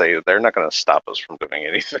 I'm gonna say they're not gonna stop us from doing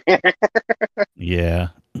anything. Yeah.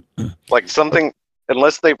 Like something,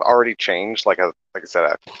 unless they've already changed. Like I said,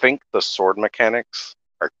 I think the sword mechanics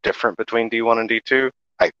are different between D1 and D2.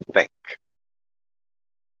 I think.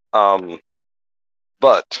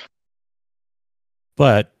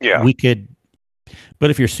 But yeah, we could. But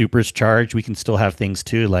if your super's charged, we can still have things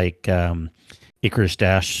too, like Icarus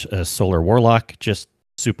Dash, Solar Warlock, just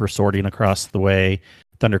super sorting across the way.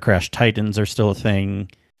 Thunder Crash Titans are still a thing.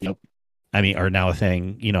 Yep. I mean, are now a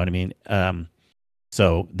thing. You know what I mean?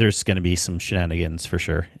 So there's going to be some shenanigans for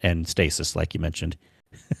sure, and stasis, like you mentioned.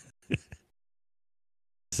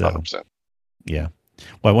 So 100%. yeah.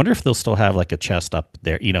 Well, I wonder if they'll still have like a chest up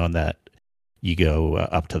there, and that you go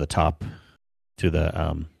up to the top to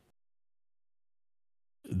the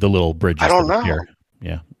little bridges. I don't that know. appear.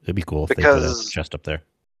 Yeah, it'd be cool if they put Because a chest up there.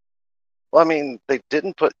 well, I mean, they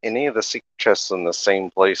didn't put any of the secret chests in the same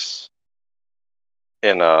place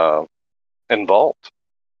in Vault.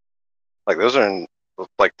 Like those are in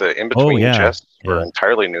like the in between chests were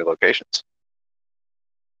entirely new locations.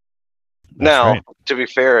 That's now, right. to be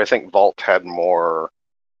fair, I think Vault had more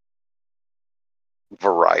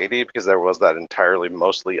variety because there was that entirely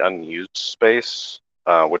mostly unused space,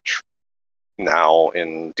 which now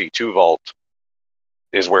in D2 Vault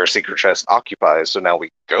is where Secret Chest occupies. So now we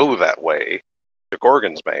go that way to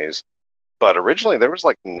Gorgon's Maze. But originally there was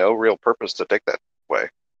like no real purpose to take that way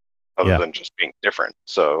other than just being different.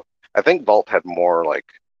 So I think Vault had more like,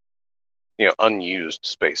 unused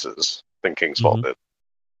spaces than King's Vault did.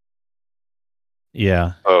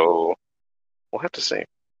 Yeah. Oh, we'll have to see.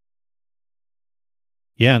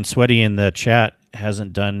 Yeah, and Sweaty in the chat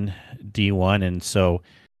hasn't done D1, and so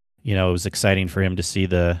it was exciting for him to see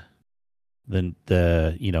the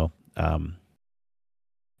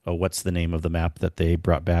what's the name of the map that they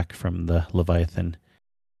brought back from the Leviathan?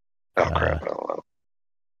 Oh crap! I don't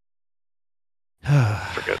know.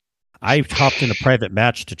 Forget. I hopped in a private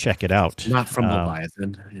match to check it out. Not from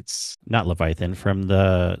Leviathan. It's not Leviathan, from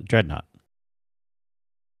the Dreadnought.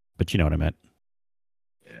 But you know what I meant.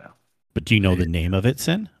 Yeah. But do you know the name of it,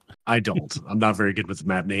 Sin? I don't. I'm not very good with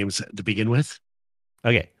map names to begin with.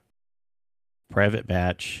 Okay. Private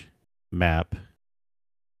match map.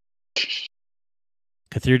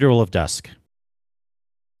 Cathedral of Dusk.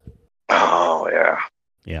 Oh, yeah.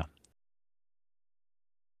 Yeah.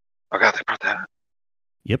 Oh, God, they brought that.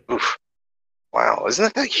 Yep. Oof. Wow.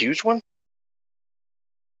 Isn't that huge one?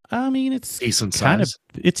 I mean, it's decent size.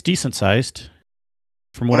 It's decent sized.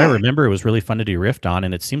 From what I remember, it was really fun to do Rift on,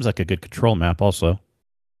 and it seems like a good control map also.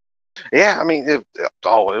 Yeah, I mean, it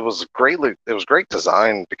was great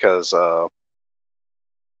design because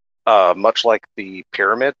much like the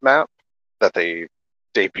Pyramid map that they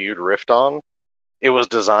debuted Rift on, it was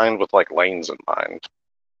designed with like lanes in mind.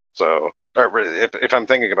 So if I'm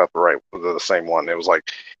thinking about the same one, it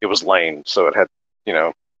was laned, so it had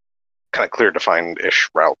kind of clear defined-ish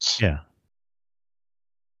routes. Yeah.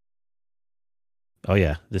 Oh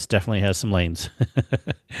yeah, this definitely has some lanes.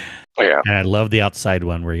 Yeah. And I love the outside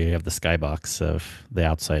one where you have the skybox of the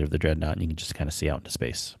outside of the Dreadnought, and you can just kind of see out into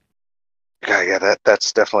space. Yeah,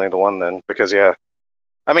 that's definitely the one then, because I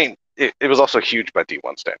mean, it was also huge by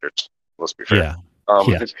D1 standards. Let's be fair. Yeah. Um,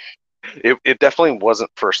 Yeah. it definitely wasn't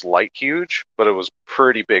First Light huge, but it was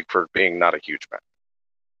pretty big for being not a huge map.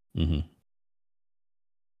 hmm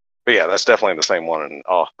But yeah, that's definitely the same one. And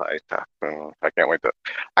I can't wait to.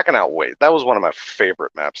 I can outwait. That was one of my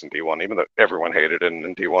favorite maps in D1, even though everyone hated it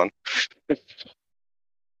in D1.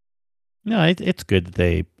 No, it's good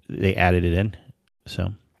that they added it in.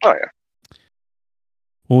 So. Oh yeah.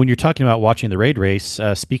 Well, when you're talking about watching the raid race,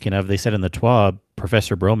 speaking of, they said in the TWAB,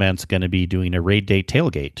 Professor Broman's going to be doing a raid day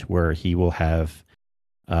tailgate where he will have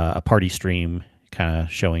a party stream kind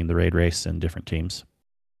of showing the raid race and different teams.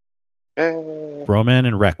 Broman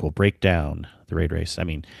and Rec will break down the raid race. I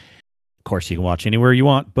mean, of course, you can watch anywhere you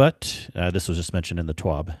want, but this was just mentioned in the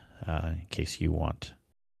TWAB in case you want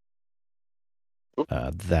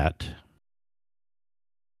that.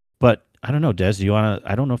 But I don't know, Des, do you want to?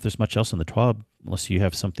 I don't know if there's much else in the TWAB unless you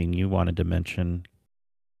have something you wanted to mention.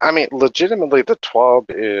 I mean, legitimately, the TWAB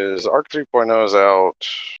is Arc 3.0 is out.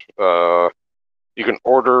 You can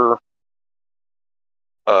order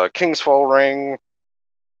a King's Fall ring,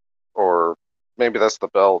 or maybe that's the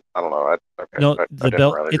belt. I don't know. The I didn't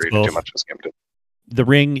belt, really it's read both. too much of this game. The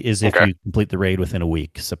ring is if you complete the raid within a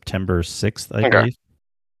week, September 6th, I believe.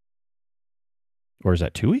 Or is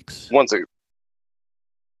that 2 weeks? Once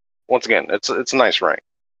again, it's a nice ring.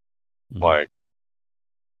 Mm-hmm. Like,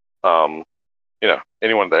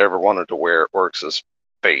 anyone that ever wanted to wear Oryx's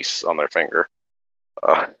face on their finger.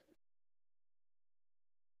 But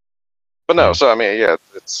no, so I mean, yeah,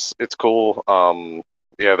 it's cool.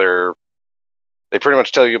 They pretty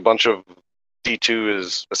much tell you a bunch of D2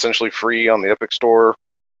 is essentially free on the Epic Store.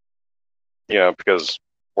 Because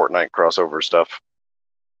Fortnite crossover stuff.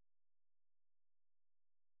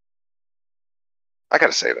 I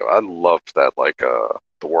gotta say though, I loved that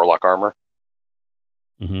the Warlock armor.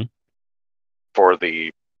 Mm-hmm. For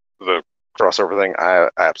the crossover thing, I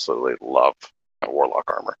absolutely love Warlock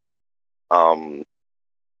armor.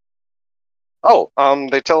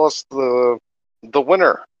 They tell us the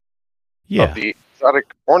winner of the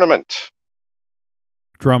exotic ornament.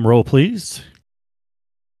 Drum roll, please.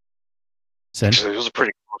 Actually, it was a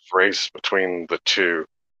pretty close race between the two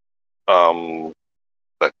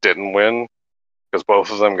that didn't win, because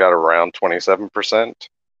both of them got around 27%.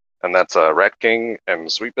 And that's Rat King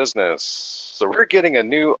and Sweet Business. So we're getting a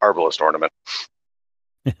new Arbalest ornament.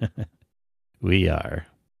 We are.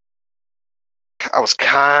 I was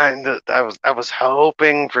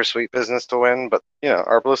hoping for Sweet Business to win, but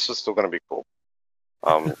Arbalest is still going to be cool.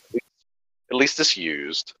 At least it's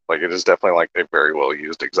used. Like, it is definitely like a very well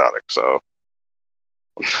used exotic. So,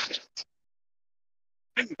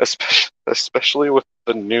 especially with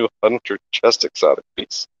the new Hunter chest exotic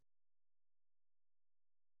piece.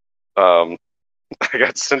 I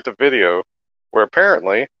got sent a video where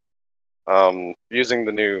apparently, using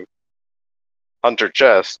the new Hunter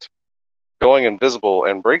chest, going invisible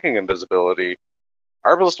and breaking invisibility,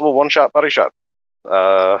 Arbalest will one-shot body shot.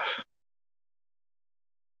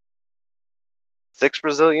 6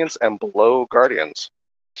 resilience and below Guardians.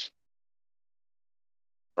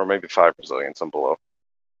 Or maybe 5 resilience and below.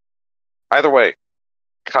 Either way,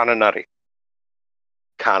 kinda nutty.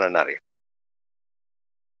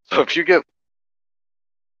 So if you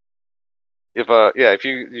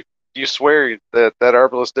swear that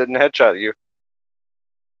Arbalest didn't headshot you,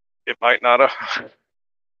 it might not have.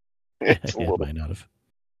 It might not have.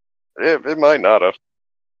 It might not have.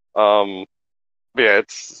 Yeah,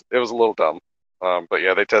 it was a little dumb. But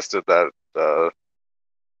yeah, they tested that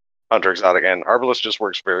Hunter exotic, and Arbalest just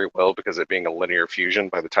works very well because it being a linear fusion.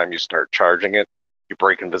 By the time you start charging it, you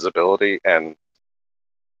break invisibility, and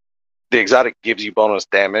the exotic gives you bonus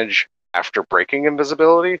damage after breaking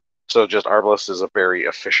invisibility. So just Arbalest is a very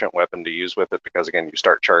efficient weapon to use with it because, again, you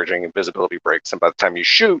start charging, invisibility breaks, and by the time you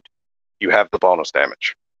shoot, you have the bonus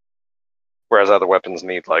damage. Whereas other weapons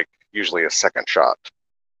need, usually a second shot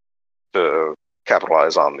to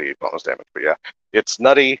capitalize on the bonus damage. But yeah, it's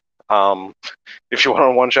nutty. If you want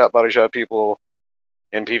to one-shot, body-shot people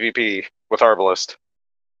in PvP with Arbalest,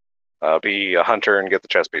 be a hunter and get the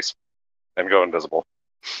chest piece and go invisible.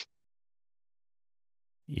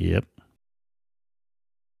 Yep.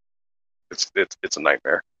 It's a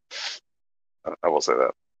nightmare. I will say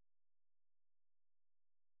that.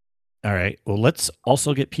 All right. Well, let's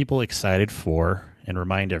also get people excited for and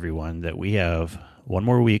remind everyone that we have one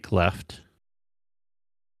more week left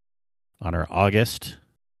on our August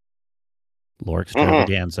Lore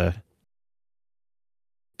Extravaganza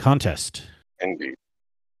contest. Indeed.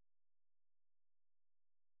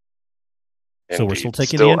 So we're still Indeed.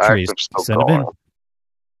 taking Still the entries. active, still Send them in. going.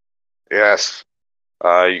 Yes.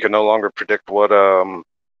 You can no longer predict what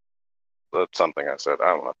that's something I said. I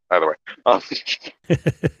don't know. Either way,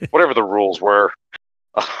 whatever the rules were.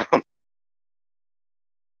 But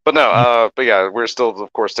no. But yeah, we're still,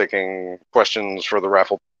 of course, taking questions for the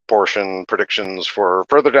raffle portion, predictions for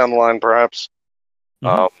further down the line, perhaps.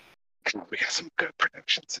 Mhm. We got some good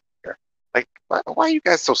predictions in here. Like, why are you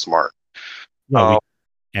guys so smart? Well,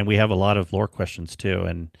 we have a lot of lore questions too,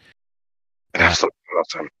 and Absolutely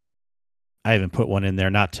awesome. I haven't put one in there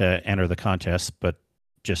not to enter the contest, but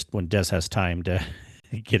just when Des has time to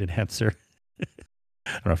get an answer.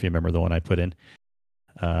 I don't know if you remember the one I put in.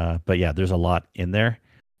 But yeah, there's a lot in there.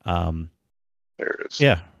 There it is.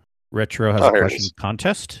 Yeah. Retro has a here it question is.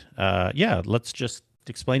 contest. Yeah, let's just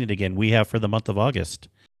explain it again. We have for the month of August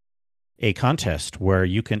a contest where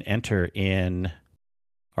you can enter in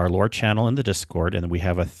our lore channel in the Discord, and we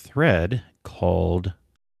have a thread called,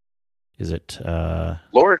 is it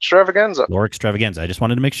Lore Extravaganza? Lore Extravaganza. I just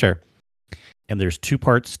wanted to make sure. And there's two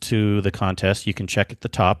parts to the contest. You can check at the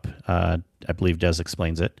top. I believe Des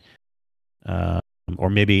explains it. Or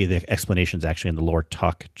maybe the explanation is actually in the Lore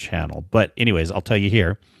Talk channel. But anyways, I'll tell you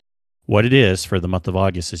here. What it is for the month of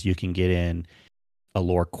August is you can get in a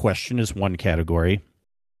lore question is one category.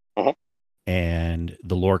 Mhm. And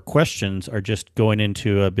the lore questions are just going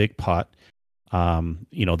into a big pot.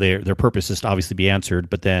 Their purpose is to obviously be answered,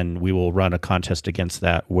 but then we will run a contest against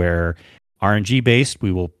that where RNG based,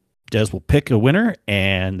 Des will pick a winner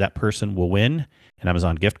and that person will win an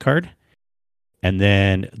Amazon gift card. And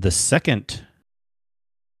then the second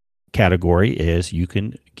category is you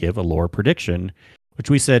can give a lore prediction, which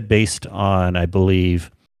we said based on, I believe,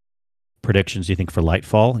 predictions you think for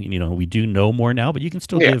Lightfall. We do know more now, but you can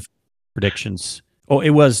still give predictions. Oh,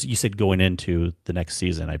 it was, you said going into the next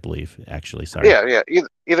season, I believe, actually. Sorry. Yeah.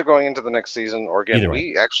 Either going into the next season or again,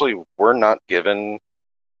 we actually were not given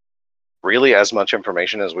really as much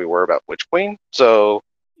information as we were about Witch Queen. So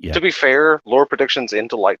to be fair, lore predictions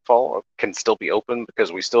into Lightfall can still be open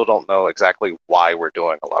because we still don't know exactly why we're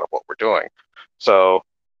doing a lot of what we're doing. So,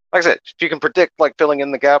 like I said, if you can predict like filling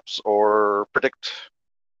in the gaps or predict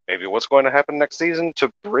maybe what's going to happen next season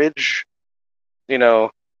to bridge,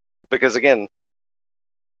 because again,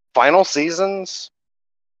 final seasons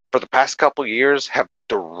for the past couple years have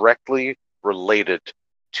directly related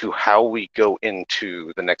to how we go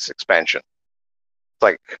into the next expansion.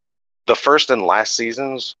 Like the first and last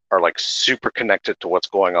seasons are like super connected to what's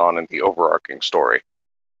going on in the overarching story.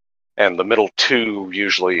 And the middle two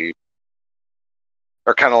usually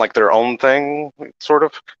are kind of like their own thing, sort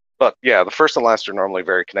of. But yeah, the first and last are normally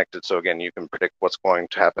very connected. So again, you can predict what's going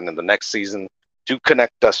to happen in the next season to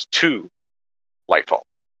connect us to Lightfall.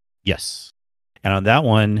 Yes. And on that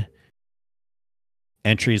one,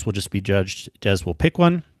 entries will just be judged. Des will pick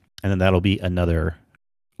one, and then that'll be another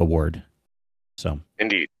award. So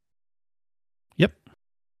Indeed. Yep.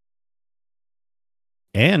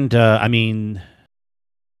 And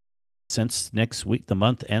since next week, the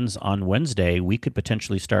month ends on Wednesday, we could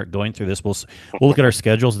potentially start going through this. We'll look at our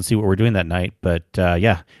schedules and see what we're doing that night. But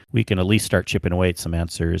we can at least start chipping away at some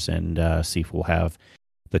answers and see if we'll have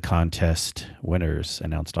the contest winners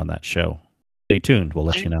announced on that show. Stay tuned. We'll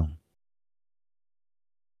let you know.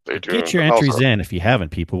 Get your entries in if you haven't,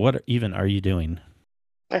 people. What even are you doing?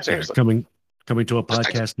 Yeah, seriously. Coming to a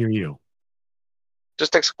podcast near you.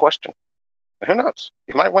 Just takes a question. Who knows?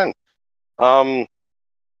 You might win.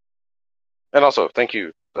 And also, thank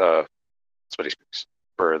you, Smitty Speaks,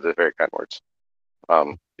 for the very kind words.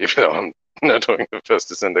 Even though I'm not doing the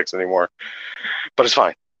Festus Index anymore. But it's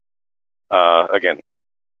fine. Again,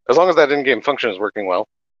 as long as that in-game function is working well,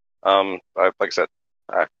 like I said,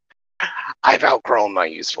 I've outgrown my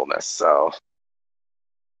usefulness, so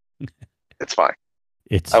it's fine.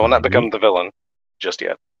 I will not become the villain just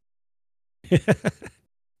yet.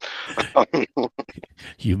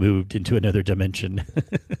 You moved into another dimension.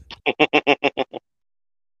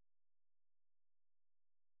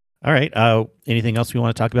 All right. Anything else we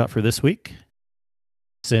want to talk about for this week?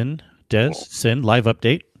 Sin, Des, Sin, live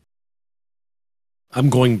update. I'm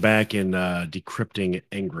going back and decrypting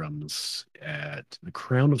engrams at the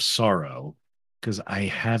Crown of Sorrow because I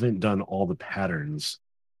haven't done all the patterns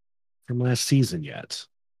from last season yet.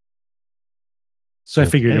 So I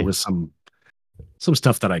figured it was some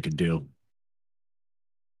stuff that I could do.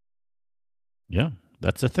 Yeah,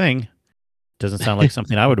 that's a thing. Doesn't sound like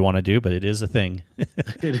something I would want to do, but it is a thing.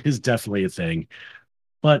 It is definitely a thing.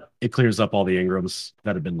 but it clears up all the engrams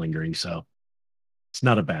that have been lingering. So it's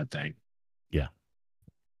not a bad thing. Yeah.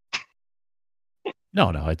 No,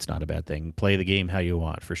 it's not a bad thing. Play the game how you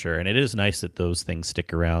want, for sure. And it is nice that those things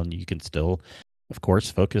stick around. You can still, of course,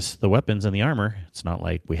 focus the weapons and the armor. It's not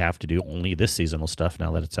like we have to do only this seasonal stuff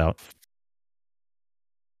now that it's out.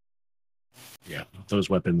 Yeah, those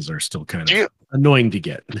weapons are still kind of annoying to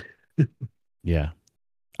get. Yeah.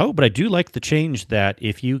 Oh, but I do like the change that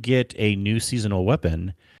if you get a new seasonal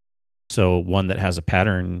weapon, so one that has a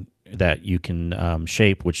pattern that you can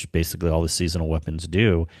shape, which basically all the seasonal weapons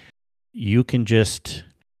do, you can just,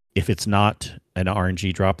 if it's not an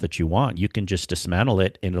RNG drop that you want, you can just dismantle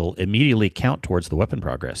it and it'll immediately count towards the weapon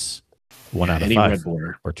progress. 1 out of 5 red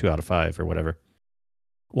border. Or 2 out of 5 or whatever.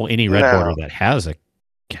 Well, any red border that has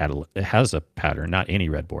a pattern, not any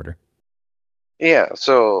red border. Yeah,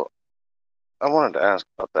 so I wanted to ask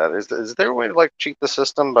about that. Is there a way to like cheat the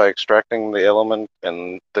system by extracting the element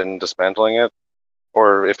and then dismantling it?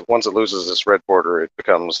 Or if once it loses this red border, it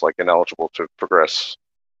becomes like ineligible to progress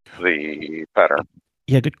the pattern?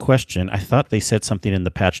 Yeah, good question. I thought they said something in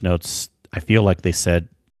the patch notes. I feel like they said,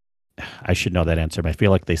 I should know that answer, but I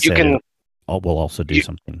feel like they said it will also do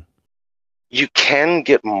something. You can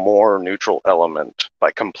get more neutral element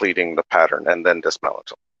by completing the pattern and then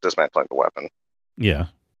dismantling the weapon. Yeah.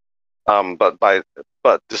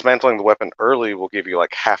 But dismantling the weapon early will give you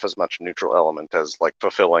like half as much neutral element as like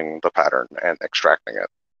fulfilling the pattern and extracting it.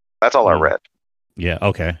 That's all I read. Yeah,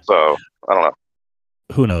 okay. So, I don't know.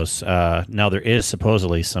 Who knows? Now, there is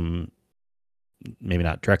supposedly some, maybe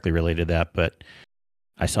not directly related to that, but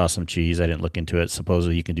I saw some cheese. I didn't look into it.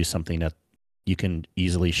 Supposedly you can do something that you can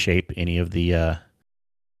easily shape any of the,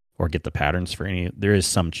 or get the patterns for any. There is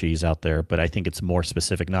some cheese out there, but I think it's more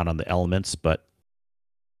specific, not on the elements, but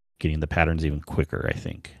getting the patterns even quicker, I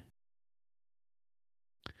think.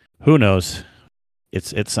 Who knows?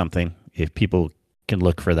 It's something. If people can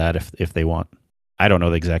look for that if they want. I don't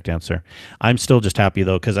know the exact answer. I'm still just happy,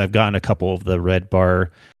 though, because I've gotten a couple of the red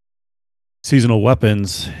bar seasonal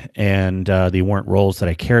weapons, and they weren't rolls that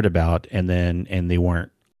I cared about, and they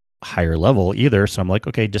weren't higher level either. So I'm like,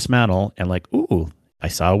 okay, dismantle, and like, ooh, I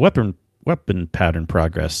saw a weapon pattern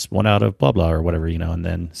progress, 1 out of blah blah or whatever, and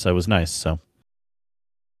then so it was nice. So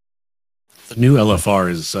the new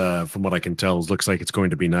LFR is, from what I can tell, looks like it's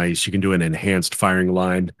going to be nice. You can do an enhanced firing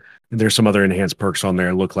line, and there's some other enhanced perks on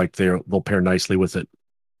there. Look like they'll pair nicely with it.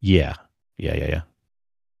 Yeah.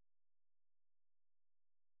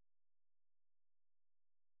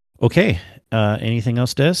 Okay. Anything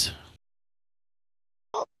else, Des?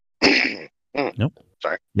 Nope.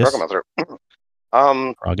 Sorry. Yes. Frog in my throat.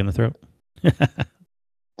 Frog in the throat.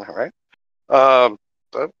 All right.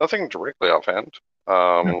 Nothing directly offhand.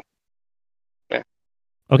 Yeah.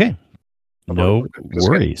 Okay. No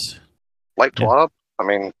worries. Like TWAB. I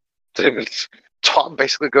mean, TWAB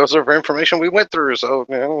basically goes over information we went through,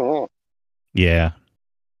 so yeah.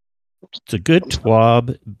 It's a good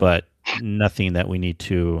TWAB, but nothing that we need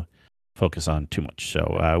to focus on too much.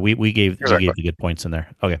 So we gave the good points in there.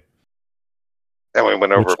 Okay. And we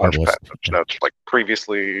went over a bunch of patch notes like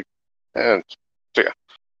previously, and so yeah,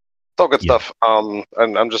 it's all good stuff. And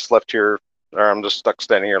I'm just left here, or I'm just stuck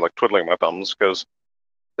standing here like twiddling my thumbs because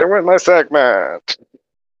there went my segment.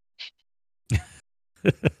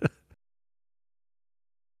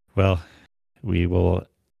 Well, we will,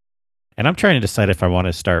 and I'm trying to decide if I want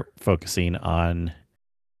to start focusing on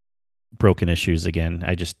broken issues again.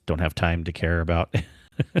 I just don't have time to care about that.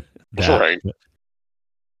 Right.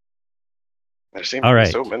 There seem to be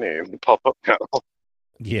so many pop up now.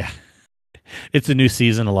 Yeah. It's a new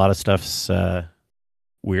season. A lot of stuff's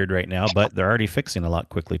weird right now, but they're already fixing a lot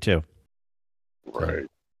quickly too. Right.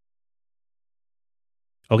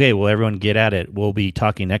 Okay, well, everyone get at it. We'll be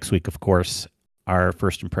talking next week, of course, our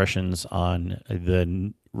first impressions on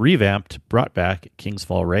the revamped, brought back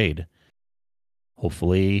Kingsfall Raid.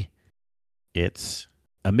 Hopefully it's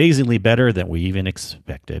amazingly better than we even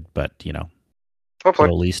expected, but, hopefully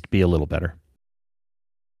it'll at least be a little better.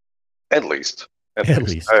 At least. At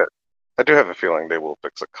least. I do have a feeling they will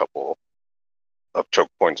fix a couple of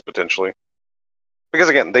choke points potentially. Because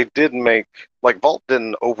again, they did make, like, Vault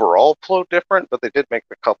didn't overall flow different, but they did make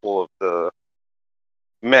a couple of the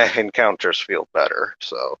meh encounters feel better,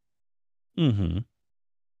 so. Mm-hmm.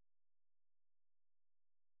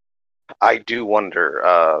 I do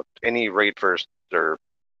wonder, any raid first, or,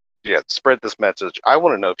 spread this message. I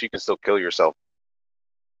want to know if you can still kill yourself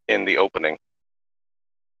in the opening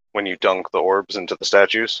when you dunk the orbs into the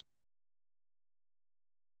statues.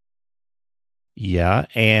 Yeah,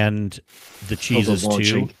 and the cheeses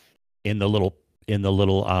too, in the little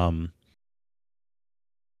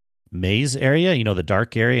maze area, the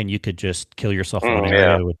dark area, and you could just kill yourself in one Yeah.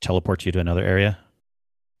 area, it would teleport you to another area.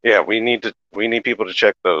 Yeah, we need people to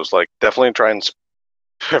check those. Like, definitely try and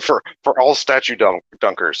for all statue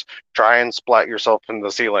dunkers, try and splat yourself in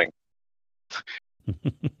the ceiling. And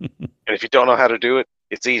if you don't know how to do it,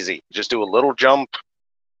 it's easy. Just do a little jump,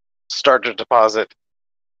 start to deposit,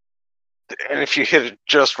 and if you hit it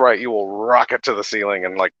just right, you will rocket to the ceiling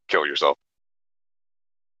and like kill yourself.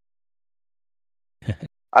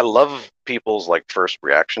 I love people's like first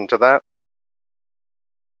reaction to that.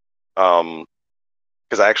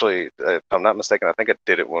 Because actually, if I'm not mistaken, I think I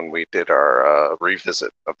did it when we did our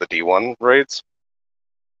revisit of the D1 raids.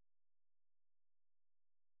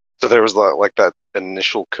 So there was like that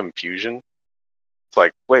initial confusion. It's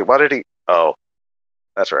like, wait, why did he? Oh,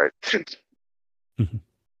 that's right.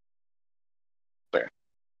 There.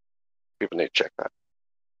 People need to check that.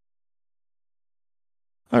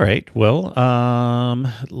 All right. Well,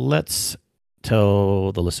 let's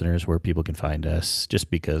tell the listeners where people can find us, just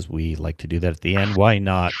because we like to do that at the end. Why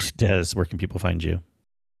not, Des? Where can people find you?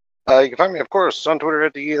 You can find me, of course, on Twitter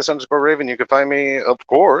at @DES_Raven. You can find me, of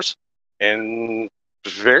course, in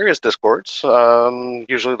various Discords,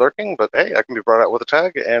 usually lurking, but hey, I can be brought out with a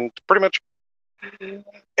tag, and pretty much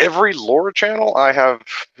every lore channel, I have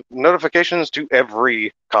notifications to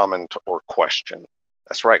every comment or question.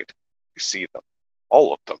 That's right. You see them.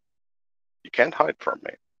 All of them. You can't hide from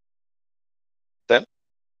me. Then?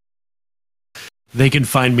 They can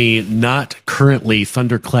find me not currently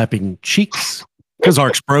thunderclapping cheeks because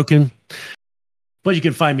Ark's broken. But you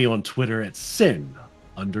can find me on Twitter at sin_media.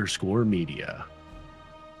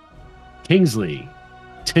 Kingsley,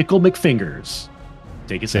 Tickle McFingers.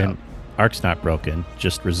 Take us out. Ark's not broken,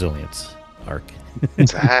 just resilience. Ark.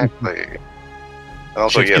 Exactly. And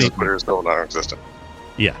also, Shit's yes, Twitter is still non-existent.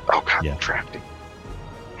 Yeah. Oh, God, Yeah. drafty.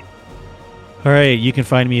 All right. You can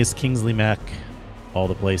find me as Kingsley Mac, all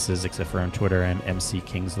the places except for on Twitter and MC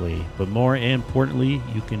Kingsley. But more importantly,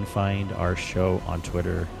 you can find our show on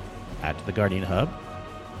Twitter at The Guardian Hub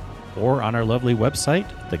or on our lovely website,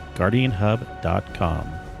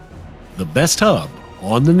 theguardianhub.com. The best hub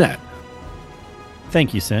on the net.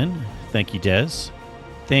 Thank you, Sin. Thank you, Des.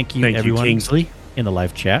 Thank you, Thank everyone you, Kingsley. in the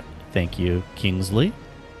live chat. Thank you, Kingsley.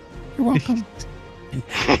 You're welcome.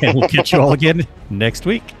 And we'll catch you all again next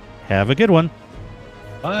week. Have a good one.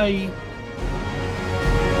 Bye.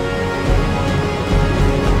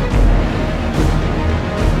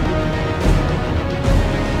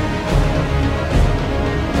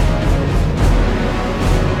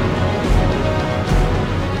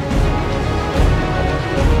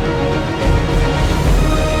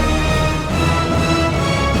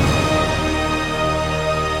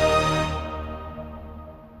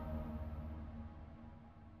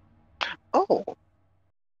 Oh.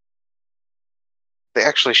 They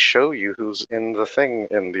actually show you who's in the thing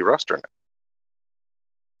in the roster now.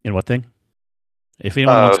 In what thing? If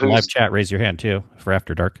anyone wants to who's- live chat, raise your hand too for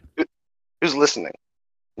After Dark. Who's listening?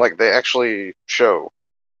 Like, they actually show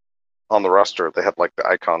on the roster, they have like the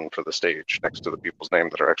icon for the stage next to the people's name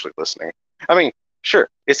that are actually listening. I mean, sure,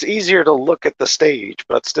 it's easier to look at the stage,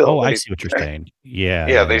 but still. Oh, I see what you're saying. Yeah.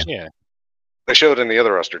 Yeah, they show it in the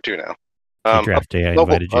other roster too now. Draft day, I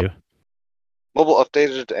mobile- invited you. Mobile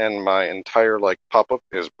updated, and my entire like pop-up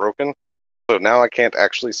is broken, so now I can't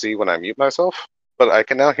actually see when I mute myself, but I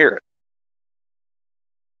can now hear it.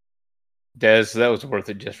 Des, that was worth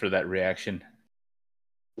it just for that reaction.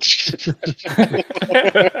 I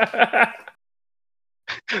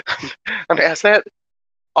mean, as that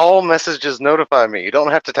all messages notify me. You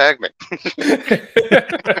don't have to tag me.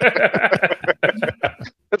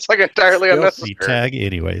 It's like entirely The unnecessary. tag, It's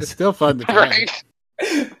anyways. still fun to try. Right?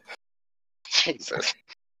 Jesus.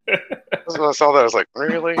 That's when I saw that. I was like,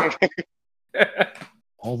 really?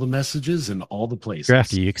 All the messages and all the places.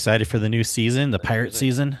 Draft, are you excited for the new season, the pirate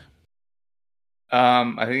season?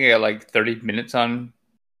 I think I got like 30 minutes on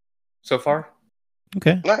so far.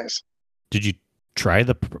 Okay. Nice. Did you try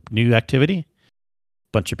the new activity?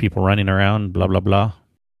 Bunch of people running around, blah, blah, blah.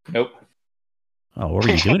 Nope. Oh, what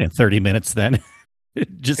were you doing in 30 minutes then? I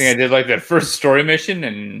Just think I did like that first story mission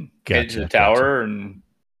and get to the Gotcha, tower and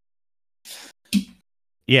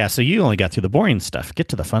yeah, so you only got through the boring stuff. Get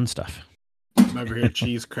to the fun stuff. I'm over here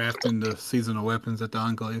cheese crafting the seasonal weapons at the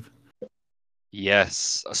Enclave.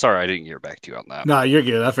 Yes. Sorry, I didn't get back to you on that. No, you're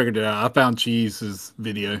good. I figured it out. I found Cheese's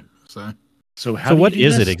video. So So how So do what you do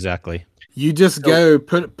is this? it exactly? you just go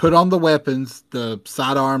put on the weapons, the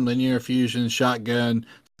sidearm, linear fusion, shotgun,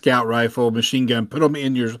 scout rifle, machine gun, put them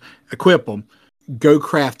in your equip them. Go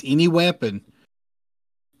craft any weapon,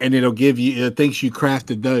 and it'll give you. It thinks you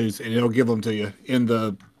crafted those, and it'll give them to you in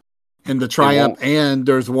the And the Triumph, and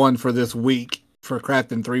there's one for this week for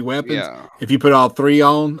crafting 3 weapons. Yeah. If you put all 3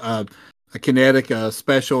 on, a kinetic, a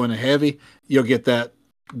special, and a heavy, you'll get that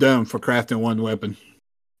done for crafting 1 weapon.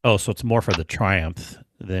 Oh, so it's more for the Triumph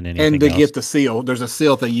than anything And to else. get the seal, there's a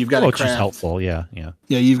seal thing you've got to which craft. is helpful. Yeah. Yeah,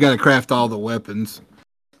 you've got to craft all the weapons.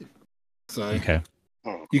 So Okay.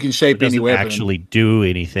 you can It shape any doesn't weapon. actually do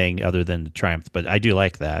anything other than the Triumph, but I do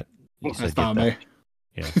like that. You That's said not get me. that.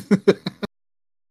 Yeah.